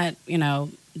let's not,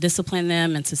 discipline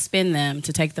them and suspend them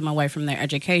to take them away from their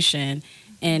education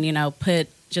and, put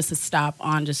just a stop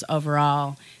on just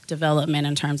overall development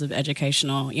in terms of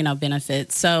educational,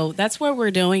 benefits. So that's what we're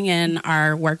doing in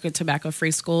our work with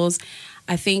tobacco-free schools.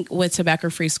 I think with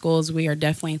tobacco-free schools, we are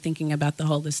definitely thinking about the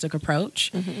holistic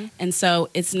approach. Mm-hmm. And so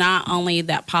it's not only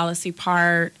that policy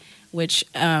part, which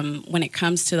when it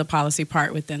comes to the policy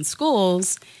part within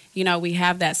schools, we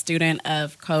have that student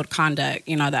of code conduct,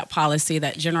 that policy,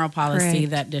 that general policy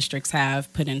Correct. That districts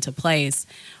have put into place.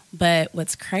 But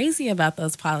what's crazy about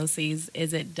those policies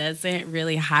is it doesn't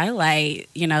really highlight,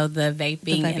 the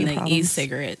vaping and the problems.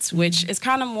 E-cigarettes, mm-hmm. which is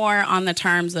kind of more on the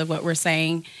terms of what we're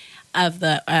saying of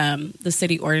the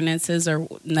city ordinances, or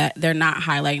they're not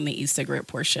highlighting the e-cigarette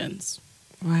portions.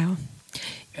 Wow.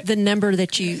 The number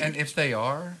that you... And if they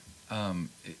are,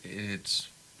 it's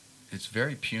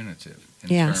very punitive in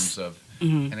yes. terms of...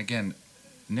 Mm-hmm. And again,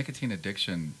 nicotine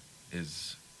addiction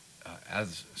is,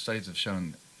 as studies have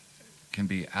shown, can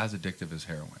be as addictive as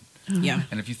heroin. Mm-hmm. Yeah.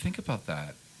 And if you think about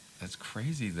that, that's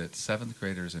crazy that 7th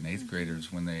graders and 8th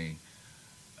graders, when they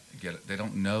get it, they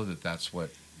don't know that that's what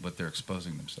they're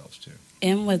exposing themselves to.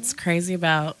 And what's crazy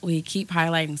about, we keep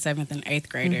highlighting 7th and 8th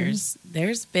graders, mm-hmm.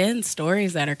 there's been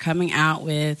stories that are coming out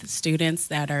with students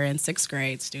that are in 6th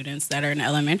grade, students that are in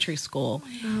elementary school.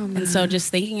 Oh, and so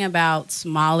just thinking about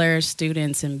smaller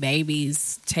students and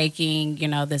babies taking,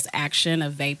 this action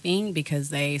of vaping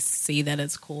because they see that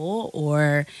it's cool,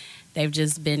 or they've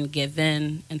just been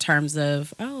given in terms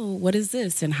of, oh, what is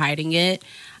this, and hiding it.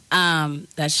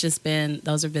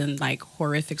 Those have been like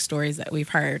horrific stories that we've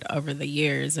heard over the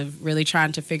years of really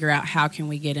trying to figure out how can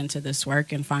we get into this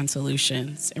work and find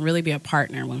solutions and really be a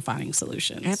partner when finding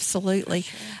solutions. Absolutely.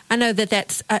 I know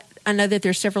that I know that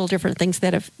there's several different things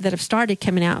that have started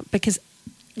coming out because,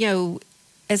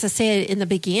 as I said in the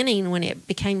beginning, when it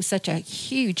became such a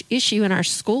huge issue in our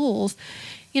schools,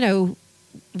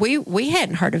 we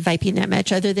hadn't heard of vaping that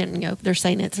much, other than, they're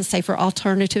saying it's a safer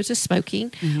alternative to smoking,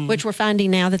 mm-hmm. which we're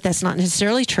finding now that that's not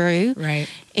necessarily true. Right.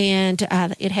 And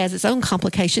it has its own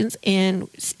complications. And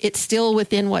it's still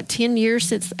within, 10 years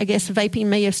since, I guess, vaping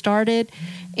may have started.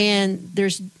 And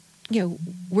there's,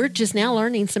 we're just now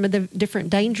learning some of the different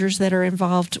dangers that are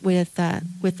involved with the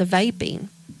vaping.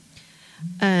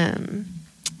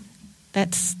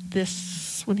 That's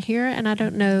this one here, and I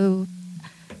don't know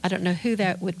who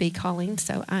that would be calling,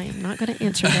 so I am not going to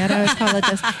answer that. I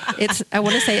apologize. I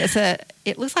want to say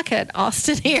it looks like an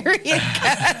Austin area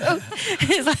code.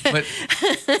 But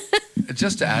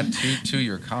just to add to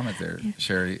your comment there,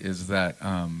 Sherry, is that,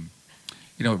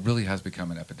 it really has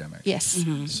become an epidemic. Yes.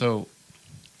 Mm-hmm. So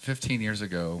 15 years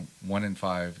ago, 1 in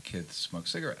 5 kids smoked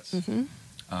cigarettes.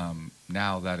 Mm-hmm.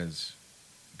 Now that has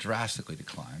drastically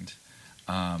declined.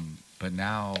 But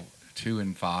now 2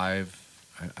 in 5,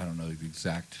 I don't know the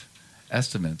exact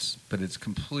estimates, but it's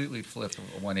completely flipped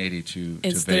 180 to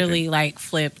It's vaping. literally like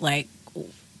flipped. Like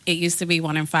it used to be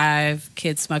 1 in 5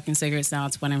 kids smoking cigarettes. Now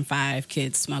it's 1 in 5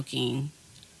 kids smoking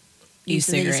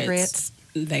e-cigarettes,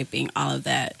 vaping, all of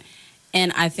that.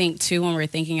 And I think too, when we're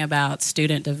thinking about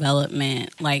student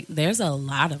development, like there's a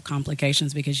lot of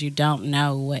complications because you don't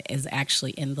know what is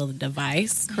actually in the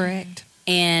device. Correct.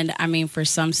 And I mean, for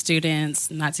some students,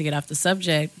 not to get off the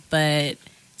subject, but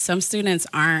some students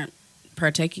aren't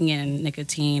partaking in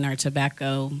nicotine or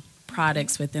tobacco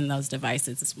products within those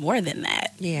devices. It's more than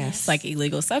that. Yes. It's like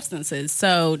illegal substances.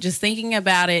 So just thinking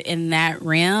about it in that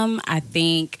realm, I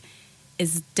think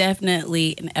is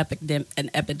definitely an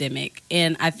epidemic.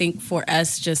 And I think for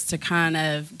us just to kind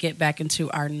of get back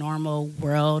into our normal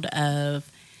world of,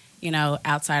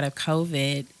 outside of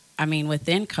COVID, I mean,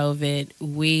 within COVID,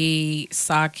 we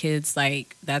saw kids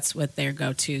like that's what their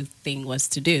go-to thing was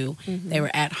to do. Mm-hmm. They were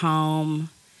at home.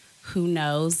 who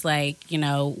knows, like, you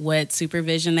know, what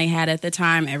supervision they had at the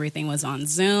time. Everything was on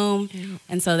Zoom. Yeah.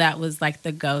 And so that was like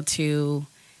the go-to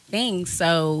thing.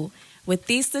 So with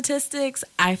these statistics,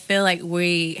 I feel like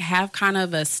we have kind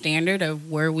of a standard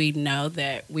of where we know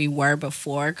that we were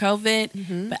before COVID.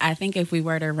 Mm-hmm. But I think if we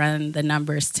were to run the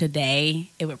numbers today,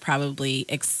 it would probably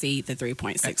exceed the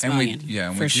 3.6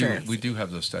 million. For sure. We do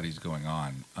have those studies going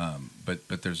on.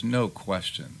 But there's no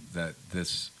question that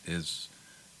this is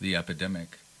the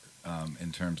epidemic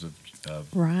in terms of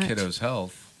kiddos'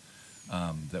 health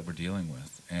that we're dealing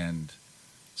with. And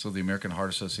so the American Heart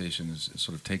Association is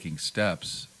sort of taking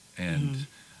steps and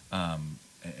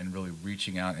really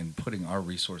reaching out and putting our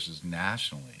resources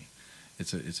nationally.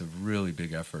 It's a really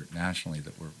big effort nationally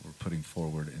that we're putting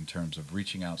forward in terms of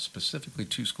reaching out specifically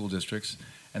to school districts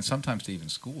and sometimes to even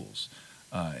schools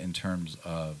in terms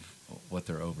of what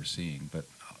they're overseeing. But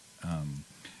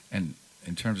and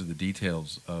in terms of the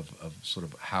details of sort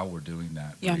of how we're doing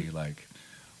that, really, like,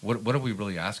 what are we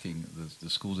really asking the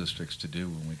school districts to do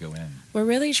when we go in? We're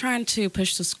really trying to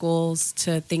push the schools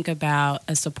to think about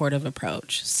a supportive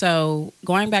approach. So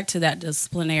going back to that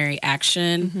disciplinary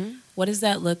action, what does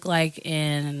that look like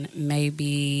in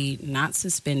maybe not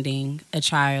suspending a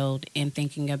child and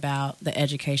thinking about the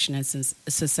education and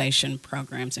cessation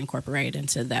programs incorporated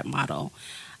into that model?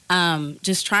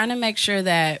 Just trying to make sure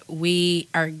that we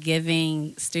are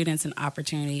giving students an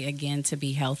opportunity, again, to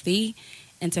be healthy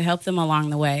and to help them along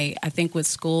the way. I think with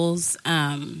schools,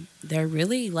 they're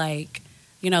really like,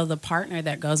 you know, the partner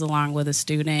that goes along with a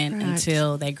student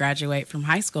until they graduate from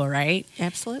high school, right?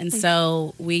 Absolutely. And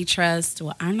so we trust,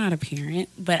 well, I'm not a parent,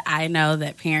 but I know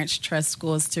that parents trust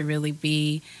schools to really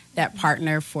be that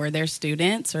partner for their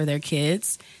students or their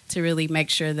kids to really make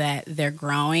sure that they're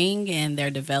growing and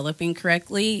they're developing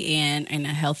correctly and in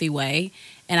a healthy way.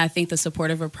 And I think the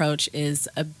supportive approach is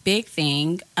a big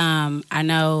thing. I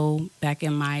know back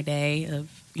in my day of,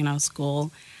 you know,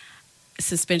 school,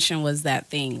 suspension was that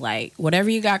thing. Like, whatever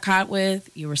you got caught with,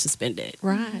 you were suspended.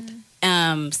 Right.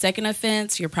 Second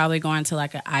offense, you're probably going to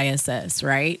like an ISS,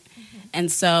 right?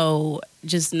 And so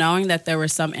just knowing that there were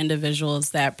some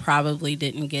individuals that probably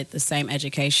didn't get the same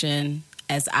education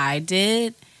as I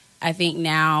did, I think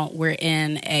now we're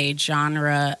in a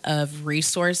genre of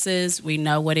resources. We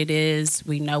know what it is.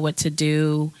 We know what to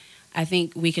do. I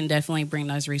think we can definitely bring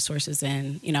those resources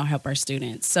in, you know, help our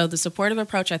students. So the supportive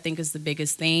approach, I think, is the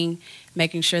biggest thing,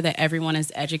 making sure that everyone is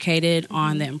educated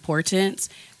on the importance,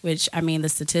 which, I mean, the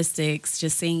statistics,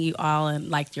 just seeing you all and,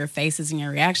 like, your faces and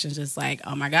your reactions, just like,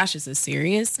 oh, my gosh, is this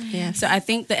serious? Yes. So I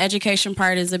think the education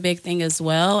part is a big thing as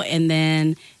well, and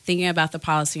then thinking about the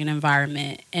policy and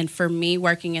environment. And for me,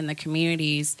 working in the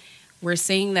communities, we're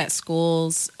seeing that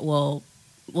schools will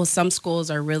some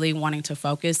schools are really wanting to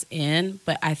focus in,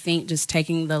 but I think just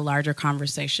taking the larger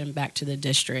conversation back to the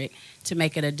district to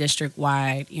make it a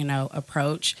district-wide, you know,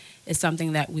 approach is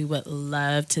something that we would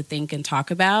love to think and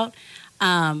talk about.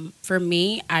 For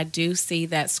me, I do see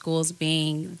that schools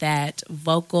being that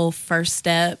vocal first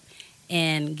step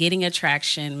in getting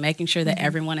attraction, making sure that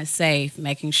everyone is safe,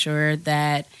 making sure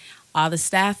that all the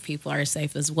staff people are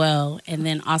safe as well, and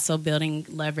then also building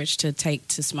leverage to take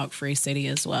to smoke-free city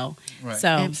as well. Right. So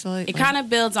Absolutely. It kind of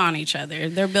builds on each other.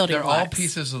 They're building They're blocks. all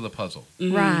pieces of the puzzle.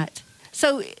 Mm-hmm. Right.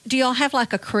 So do y'all have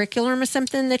like a curriculum or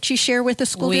something that you share with the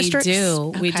school districts?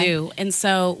 We do. And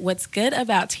so what's good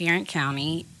about Tarrant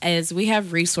County is we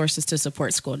have resources to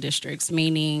support school districts,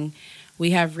 meaning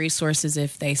we have resources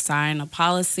if they sign a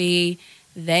policy,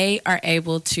 they are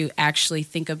able to actually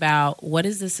think about what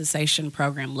does the cessation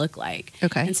program look like.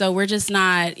 Okay. And so we're just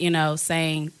not, you know,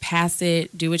 saying pass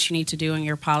it, do what you need to do in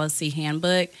your policy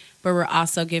handbook, but we're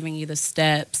also giving you the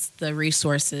steps, the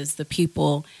resources, the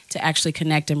people to actually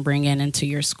connect and bring into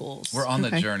your schools. We're on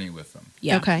the journey with them.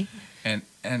 Yeah. Okay.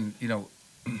 And you know,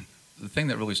 the thing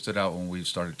that really stood out when we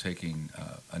started taking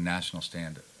a national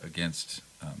stand against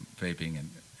vaping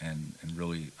and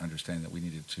really understanding that we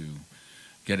needed to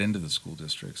get into the school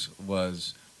districts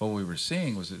was what we were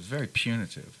seeing was it's very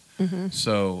punitive. Mm-hmm.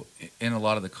 So in a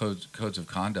lot of the codes of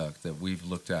conduct that we've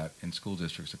looked at in school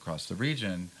districts across the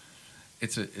region,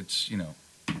 it's you know,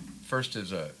 first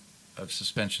is a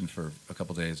suspension for a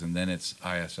couple days, and then it's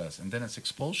ISS, and then it's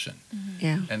expulsion. Mm-hmm.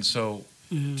 Yeah. And so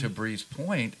to Bree's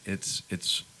point, it's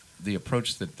the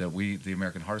approach that we, the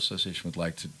American Heart Association, would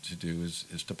like to do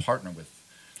is to partner with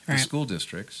the school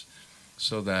districts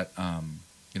so that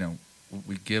you know,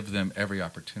 we give them every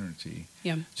opportunity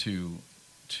to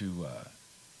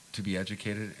be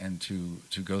educated and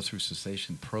to go through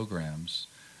cessation programs,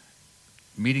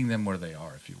 meeting them where they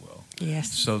are, if you will.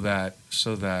 Yes. So that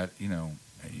you know,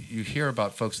 you hear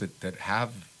about folks that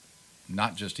have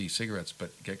not just e-cigarettes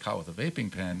but get caught with a vaping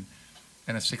pen,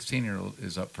 and a 16-year-old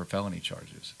is up for felony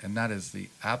charges. And that is the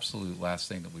absolute last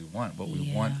thing that we want. What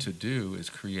we want to do is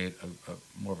create a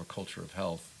more of a culture of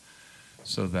health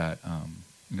so that,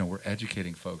 we're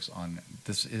educating folks on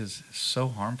this is so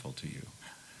harmful to you.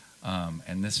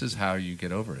 And this is how you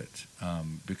get over it,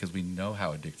 because we know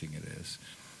how addicting it is.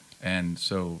 And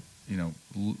so,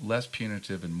 less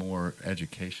punitive and more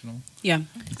educational. Yeah,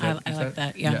 I like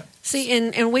that. Yeah. See,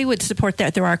 and we would support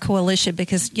that through our coalition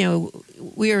because,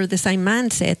 we are the same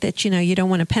mindset that, you don't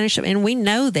want to punish them. And we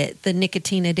know that the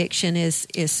nicotine addiction is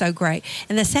so great.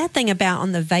 And the sad thing about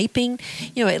on the vaping,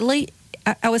 at least,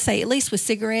 I would say at least with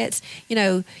cigarettes,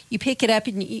 you pick it up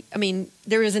and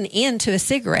there is an end to a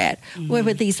cigarette. Mm-hmm. Where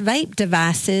with these vape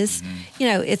devices,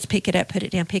 it's pick it up, put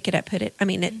it down, pick it up, put it.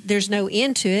 There's no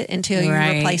end to it until you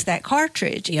replace that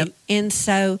cartridge. Yep. And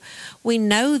so we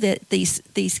know that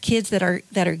these kids that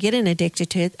are getting addicted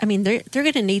to it, they're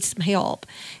going to need some help.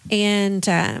 And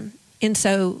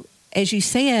so, as you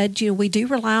said, we do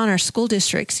rely on our school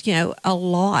districts, a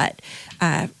lot.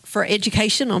 For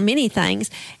education on many things.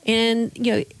 And,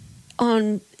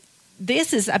 on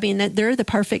this is, they're the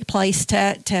perfect place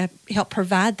to help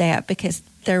provide that because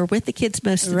they're with the kids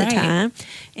most of the time.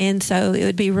 And so it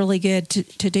would be really good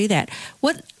to do that.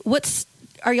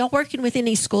 Are y'all working with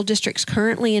any school districts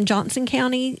currently in Johnson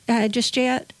County just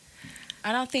yet?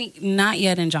 I don't think, not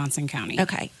yet in Johnson County.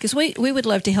 Okay. Because we would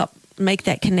love to help make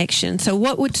that connection. So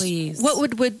what would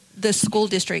the school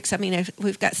districts, if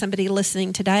we've got somebody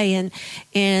listening today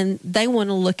and they want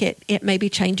to look at it, maybe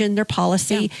changing their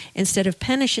policy instead of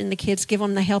punishing the kids, give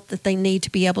them the help that they need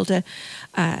to be able to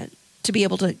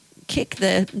kick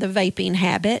the vaping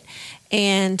habit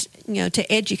and,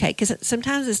 to educate. Because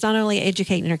sometimes it's not only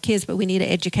educating our kids, but we need to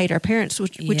educate our parents,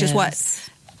 which is what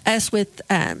us with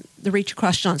the Reach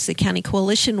Across Johnson County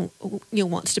Coalition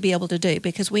wants to be able to do,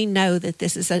 because we know that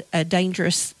this is a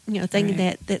dangerous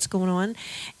thing that's going on,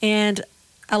 and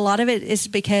a lot of it is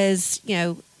because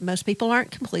most people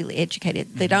aren't completely educated.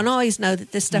 Mm-hmm. They don't always know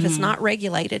that this stuff is not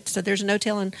regulated, so there's no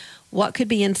telling what could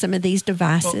be in some of these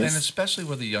devices. Well, and especially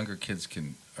where the younger kids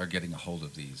are getting a hold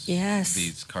of these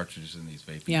cartridges and these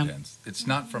vaping pens. It's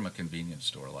not from a convenience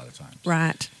store a lot of times.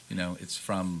 Right. It's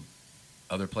from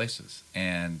other places,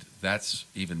 and that's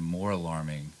even more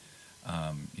alarming.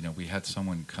 We had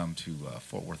someone come to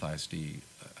Fort Worth ISD,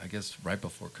 I guess right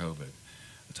before COVID,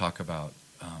 talk about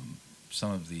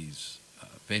some of these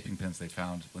vaping pens they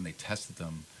found when they tested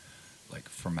them, like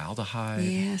formaldehyde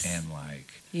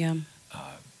and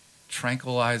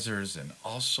tranquilizers and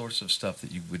all sorts of stuff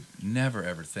that you would never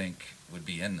ever think would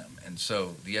be in them. And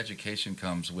so the education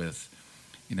comes with,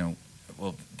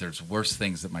 there's worse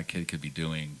things that my kid could be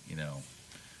doing,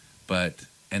 but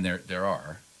there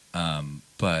are,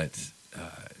 but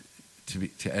to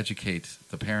educate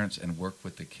the parents and work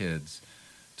with the kids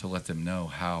to let them know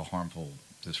how harmful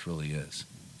this really is.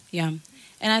 Yeah,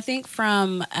 and I think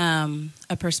from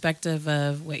a perspective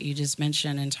of what you just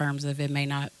mentioned in terms of it may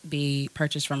not be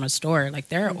purchased from a store, like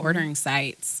there are ordering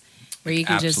sites where you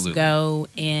can just go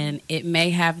and it may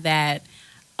have that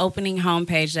opening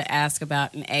homepage to ask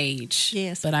about an age.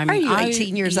 Yes. But are you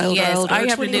 18 years old or older? All you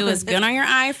have to do is get on your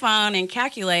iPhone and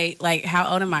calculate, like,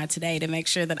 how old am I today to make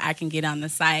sure that I can get on the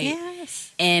site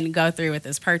and go through with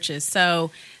this purchase.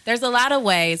 So there's a lot of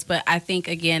ways, but I think,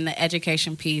 again, the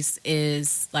education piece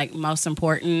is, like, most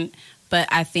important. But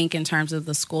I think in terms of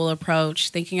the school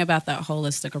approach, thinking about that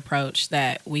holistic approach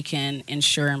that we can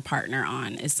ensure and partner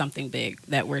on is something big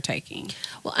that we're taking.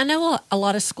 Well, I know a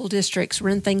lot of school districts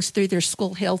run things through their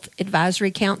school health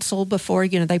advisory council before,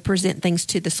 they present things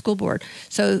to the school board.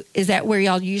 So is that where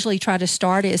y'all usually try to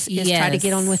start is try to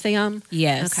get on with them?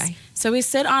 Yes. Okay. So we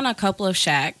sit on a couple of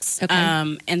shacks. Okay.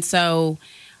 And so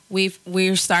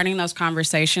we're starting those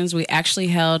conversations. We actually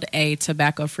held a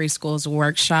tobacco-free schools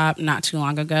workshop not too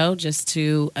long ago, just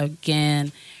to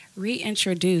again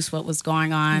reintroduce what was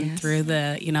going on through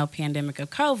the pandemic of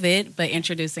COVID, but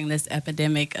introducing this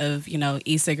epidemic of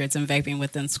e-cigarettes and vaping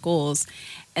within schools.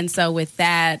 And so with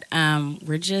that,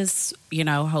 we're just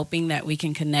hoping that we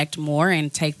can connect more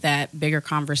and take that bigger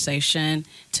conversation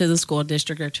to the school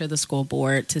district or to the school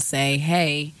board to say,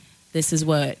 hey, this is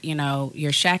what,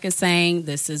 your shack is saying.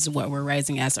 This is what we're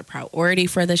raising as a priority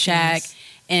for the shack. Yes.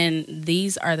 And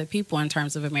these are the people in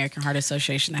terms of American Heart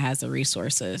Association that has the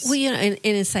resources. Well, and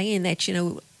in saying that,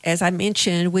 as I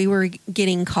mentioned, we were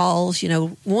getting calls,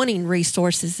 wanting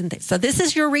resources. And so this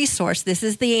is your resource. This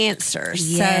is the answer.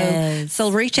 Yes. So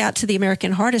reach out to the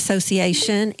American Heart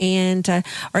Association and,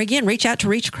 or again, reach out to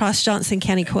Reach Across Johnson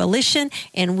County Coalition,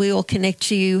 and we will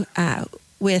connect you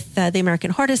with the American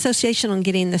Heart Association on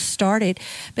getting this started,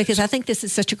 because I think this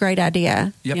is such a great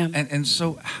idea. Yep. Yeah. And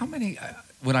so how many,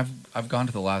 when I've gone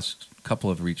to the last couple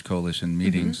of Reach Coalition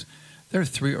meetings, there are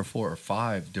 3 or 4 or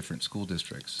 5 different school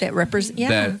districts that represent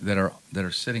that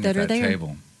are sitting at that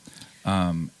table.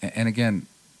 And again,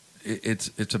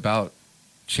 it's about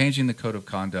changing the code of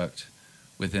conduct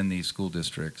within these school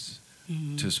districts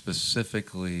to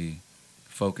specifically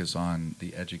focus on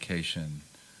the education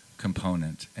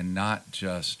component and not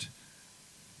just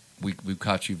we've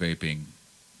caught you vaping,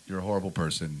 you're a horrible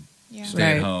person,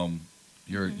 stay at home,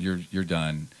 you're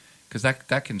done, because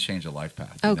that can change a life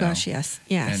path. Oh gosh, yes.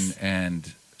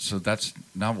 And so that's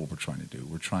not what we're trying to do.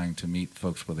 We're trying to meet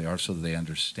folks where they are so that they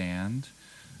understand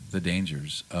the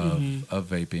dangers of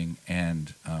vaping,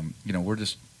 and we're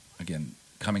just again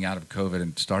coming out of COVID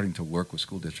and starting to work with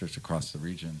school districts across the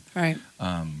region, right,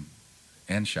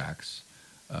 and shacks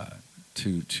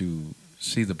to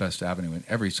see the best avenue. And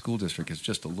every school district is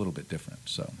just a little bit different.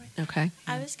 So okay,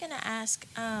 I was going to ask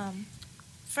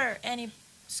for any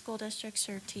school districts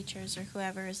or teachers or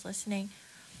whoever is listening,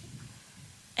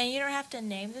 and you don't have to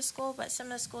name the school, but some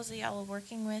of the schools that y'all are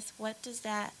working with, what does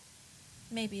that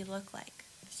maybe look like?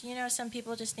 So, some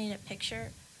people just need a picture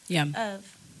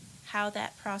of how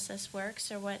that process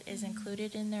works or what is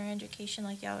included in their education,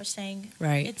 like y'all were saying.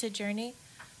 Right. It's a journey.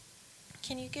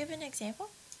 Can you give an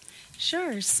example?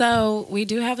 Sure. So we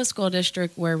do have a school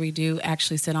district where we do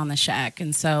actually sit on the shack.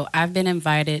 And so I've been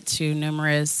invited to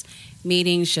numerous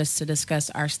meetings just to discuss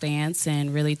our stance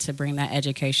and really to bring that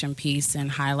education piece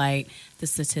and highlight the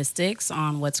statistics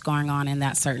on what's going on in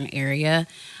that certain area.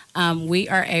 We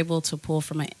are able to pull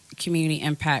from a community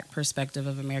impact perspective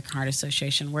of American Heart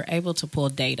Association. We're able to pull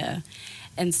data.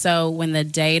 And so when the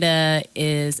data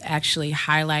is actually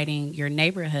highlighting your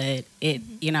neighborhood, it,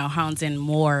 hones in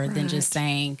more than just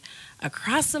saying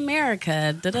across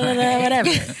America, whatever.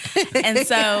 And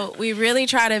so we really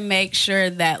try to make sure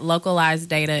that localized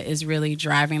data is really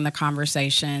driving the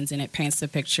conversations, and it paints the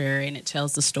picture and it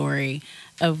tells the story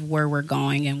of where we're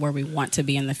going and where we want to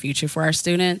be in the future for our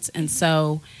students. And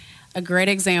so a great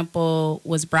example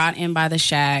was brought in by the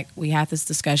Shack. We had this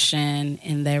discussion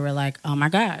and they were like, oh my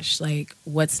gosh, like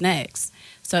what's next?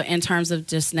 So in terms of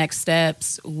just next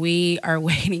steps, we are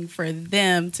waiting for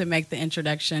them to make the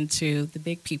introduction to the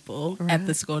big people at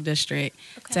the school district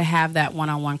to have that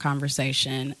one-on-one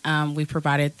conversation. We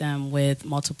provided them with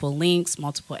multiple links,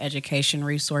 multiple education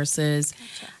resources.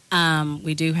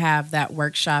 We do have that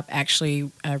workshop actually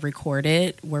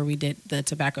recorded where we did the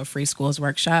Tobacco-Free Schools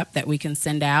workshop that we can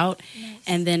send out. Nice.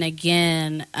 And then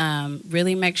again,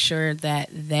 really make sure that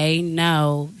they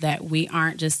know that we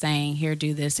aren't just saying, here,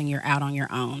 do this, and you're out on your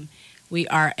own. We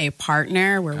are a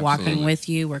partner. We're walking with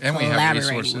you. We're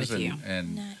collaborating with you.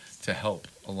 And to help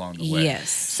along the way. Yes.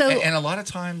 So, and a lot of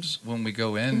times when we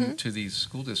go into these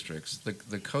school districts,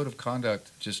 the code of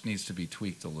conduct just needs to be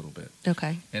tweaked a little bit.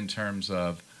 Okay. In terms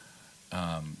of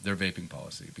their vaping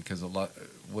policy, because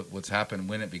what's happened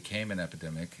when it became an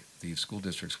epidemic, the school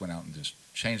districts went out and just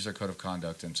changed their code of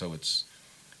conduct, and so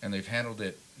and they've handled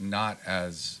it not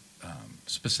as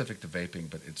specific to vaping,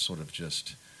 but it's sort of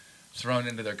just thrown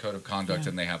into their code of conduct,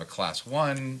 and they have a class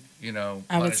 1,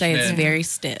 I would say it's very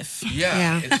stiff.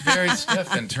 Yeah. It's very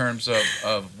stiff in terms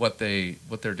of what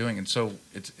they're doing, and so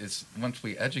it's once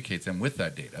we educate them with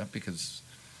that data, because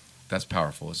that's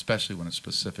powerful, especially when it's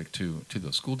specific to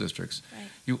those school districts. Right.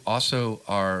 You also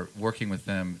are working with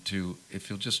them to, if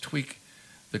you'll just tweak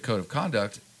the code of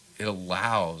conduct, it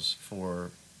allows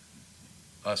for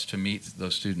us to meet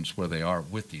those students where they are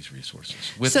with these resources.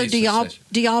 So do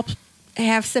y'all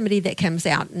have somebody that comes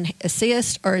out and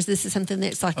assist, or is this something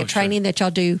that's like a training that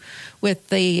y'all do with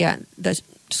the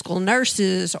school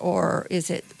nurses, or is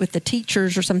it with the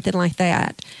teachers or something like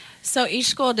that? So each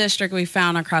school district we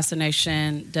found across the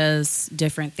nation does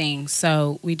different things.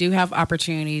 So we do have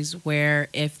opportunities where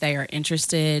if they are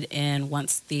interested in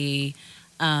once the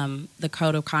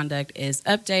code of conduct is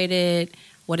updated,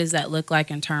 what does that look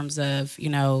like in terms of,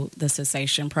 the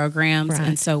cessation programs? Right.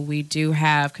 And so we do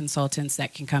have consultants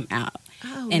that can come out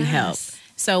and help.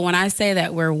 So when I say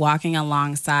that we're walking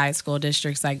alongside school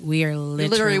districts, like we are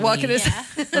literally walking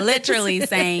literally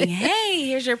saying, hey,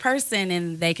 here's your person,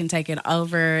 and they can take it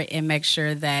over and make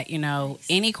sure that,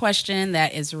 any question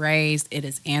that is raised, it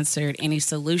is answered. Any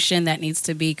solution that needs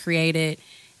to be created,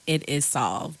 it is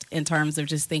solved, in terms of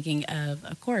just thinking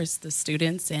of course, the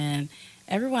students and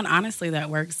everyone, honestly,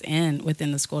 that works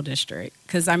within the school district.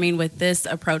 Because, with this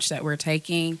approach that we're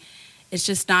taking, it's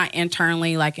just not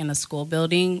internally like in a school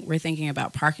building. We're thinking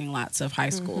about parking lots of high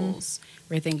schools.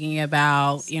 We're thinking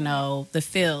about, the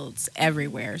fields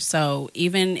everywhere. So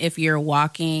even if you're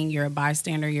walking, you're a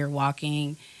bystander, you're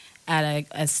walking at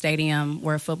a stadium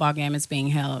where a football game is being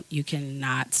held, you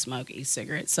cannot smoke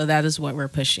e-cigarettes. So that is what we're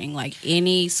pushing. Like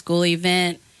any school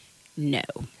event, no.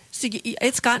 So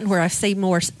it's gotten where I see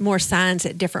more signs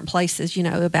at different places,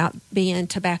 about being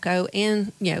tobacco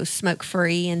and, smoke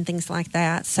free and things like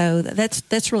that. So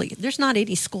that's really, there's not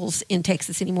any schools in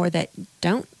Texas anymore that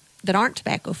aren't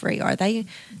tobacco free, are they?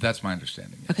 That's my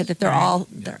understanding. Yes. Okay, that they're all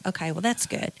okay. Well, that's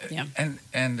good. Yeah.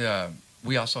 And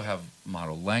we also have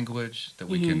model language that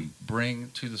we can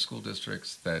bring to the school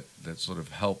districts that sort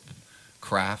of help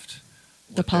craft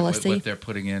the policy, what they're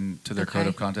putting into their code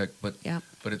of conduct. But yeah.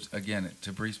 But it's, again,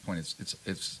 to Bree's point,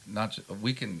 it's not just,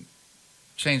 we can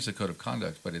change the code of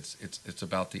conduct, but it's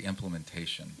about the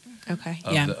implementation. Okay.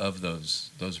 Of those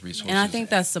resources. And I think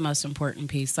that's the most important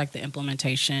piece, like the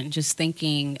implementation. Just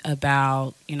thinking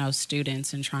about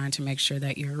students and trying to make sure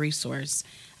that you're a resource.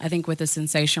 I think with the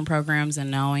Sensation programs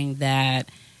and knowing that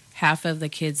half of the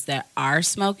kids that are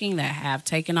smoking that have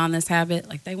taken on this habit,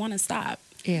 like they want to stop.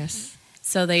 Yes.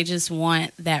 So they just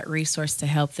want that resource to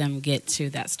help them get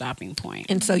to that stopping point.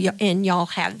 And so y'all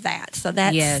have that. So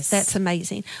that's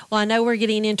amazing. Well, I know we're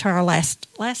getting into our last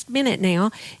minute now.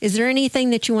 Is there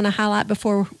anything that you want to highlight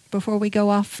before we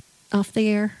go off the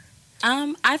air?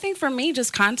 I think for me,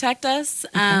 just contact us.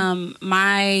 Okay.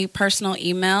 My personal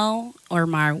email or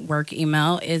my work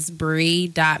email is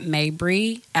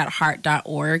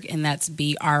bry.mabry@heart.org, and that's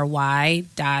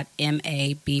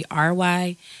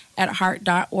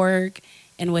bry.mabry@heart.org.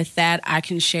 And with that, I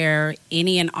can share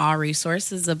any and all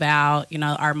resources about,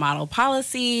 our model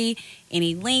policy,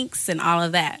 any links, and all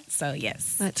of that. So,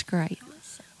 yes. That's great.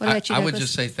 What about you, I would Douglas?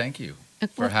 just say thank you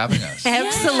for having us.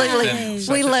 Absolutely. Yes.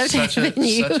 We loved having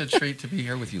you. Such a treat to be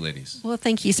here with you, ladies. Well,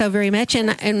 thank you so very much,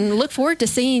 and look forward to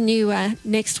seeing you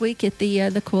next week at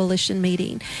the coalition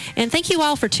meeting. And thank you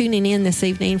all for tuning in this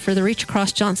evening for the Reach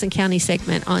Across Johnson County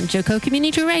segment on Joco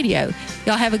Community Radio.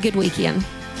 Y'all have a good weekend.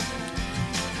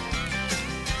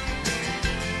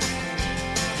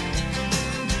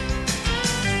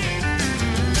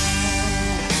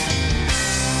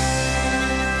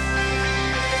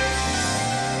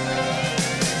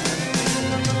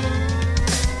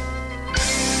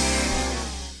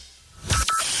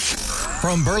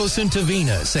 From Burleson to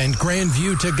Venus and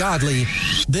Grandview to Godley,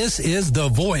 this is the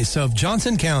voice of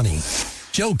Johnson County,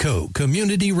 Joco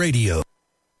Community Radio.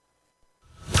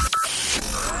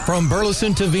 From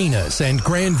Burleson to Venus and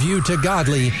Grandview to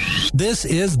Godley, this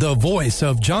is the voice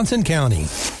of Johnson County,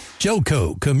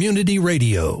 Joco Community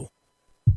Radio.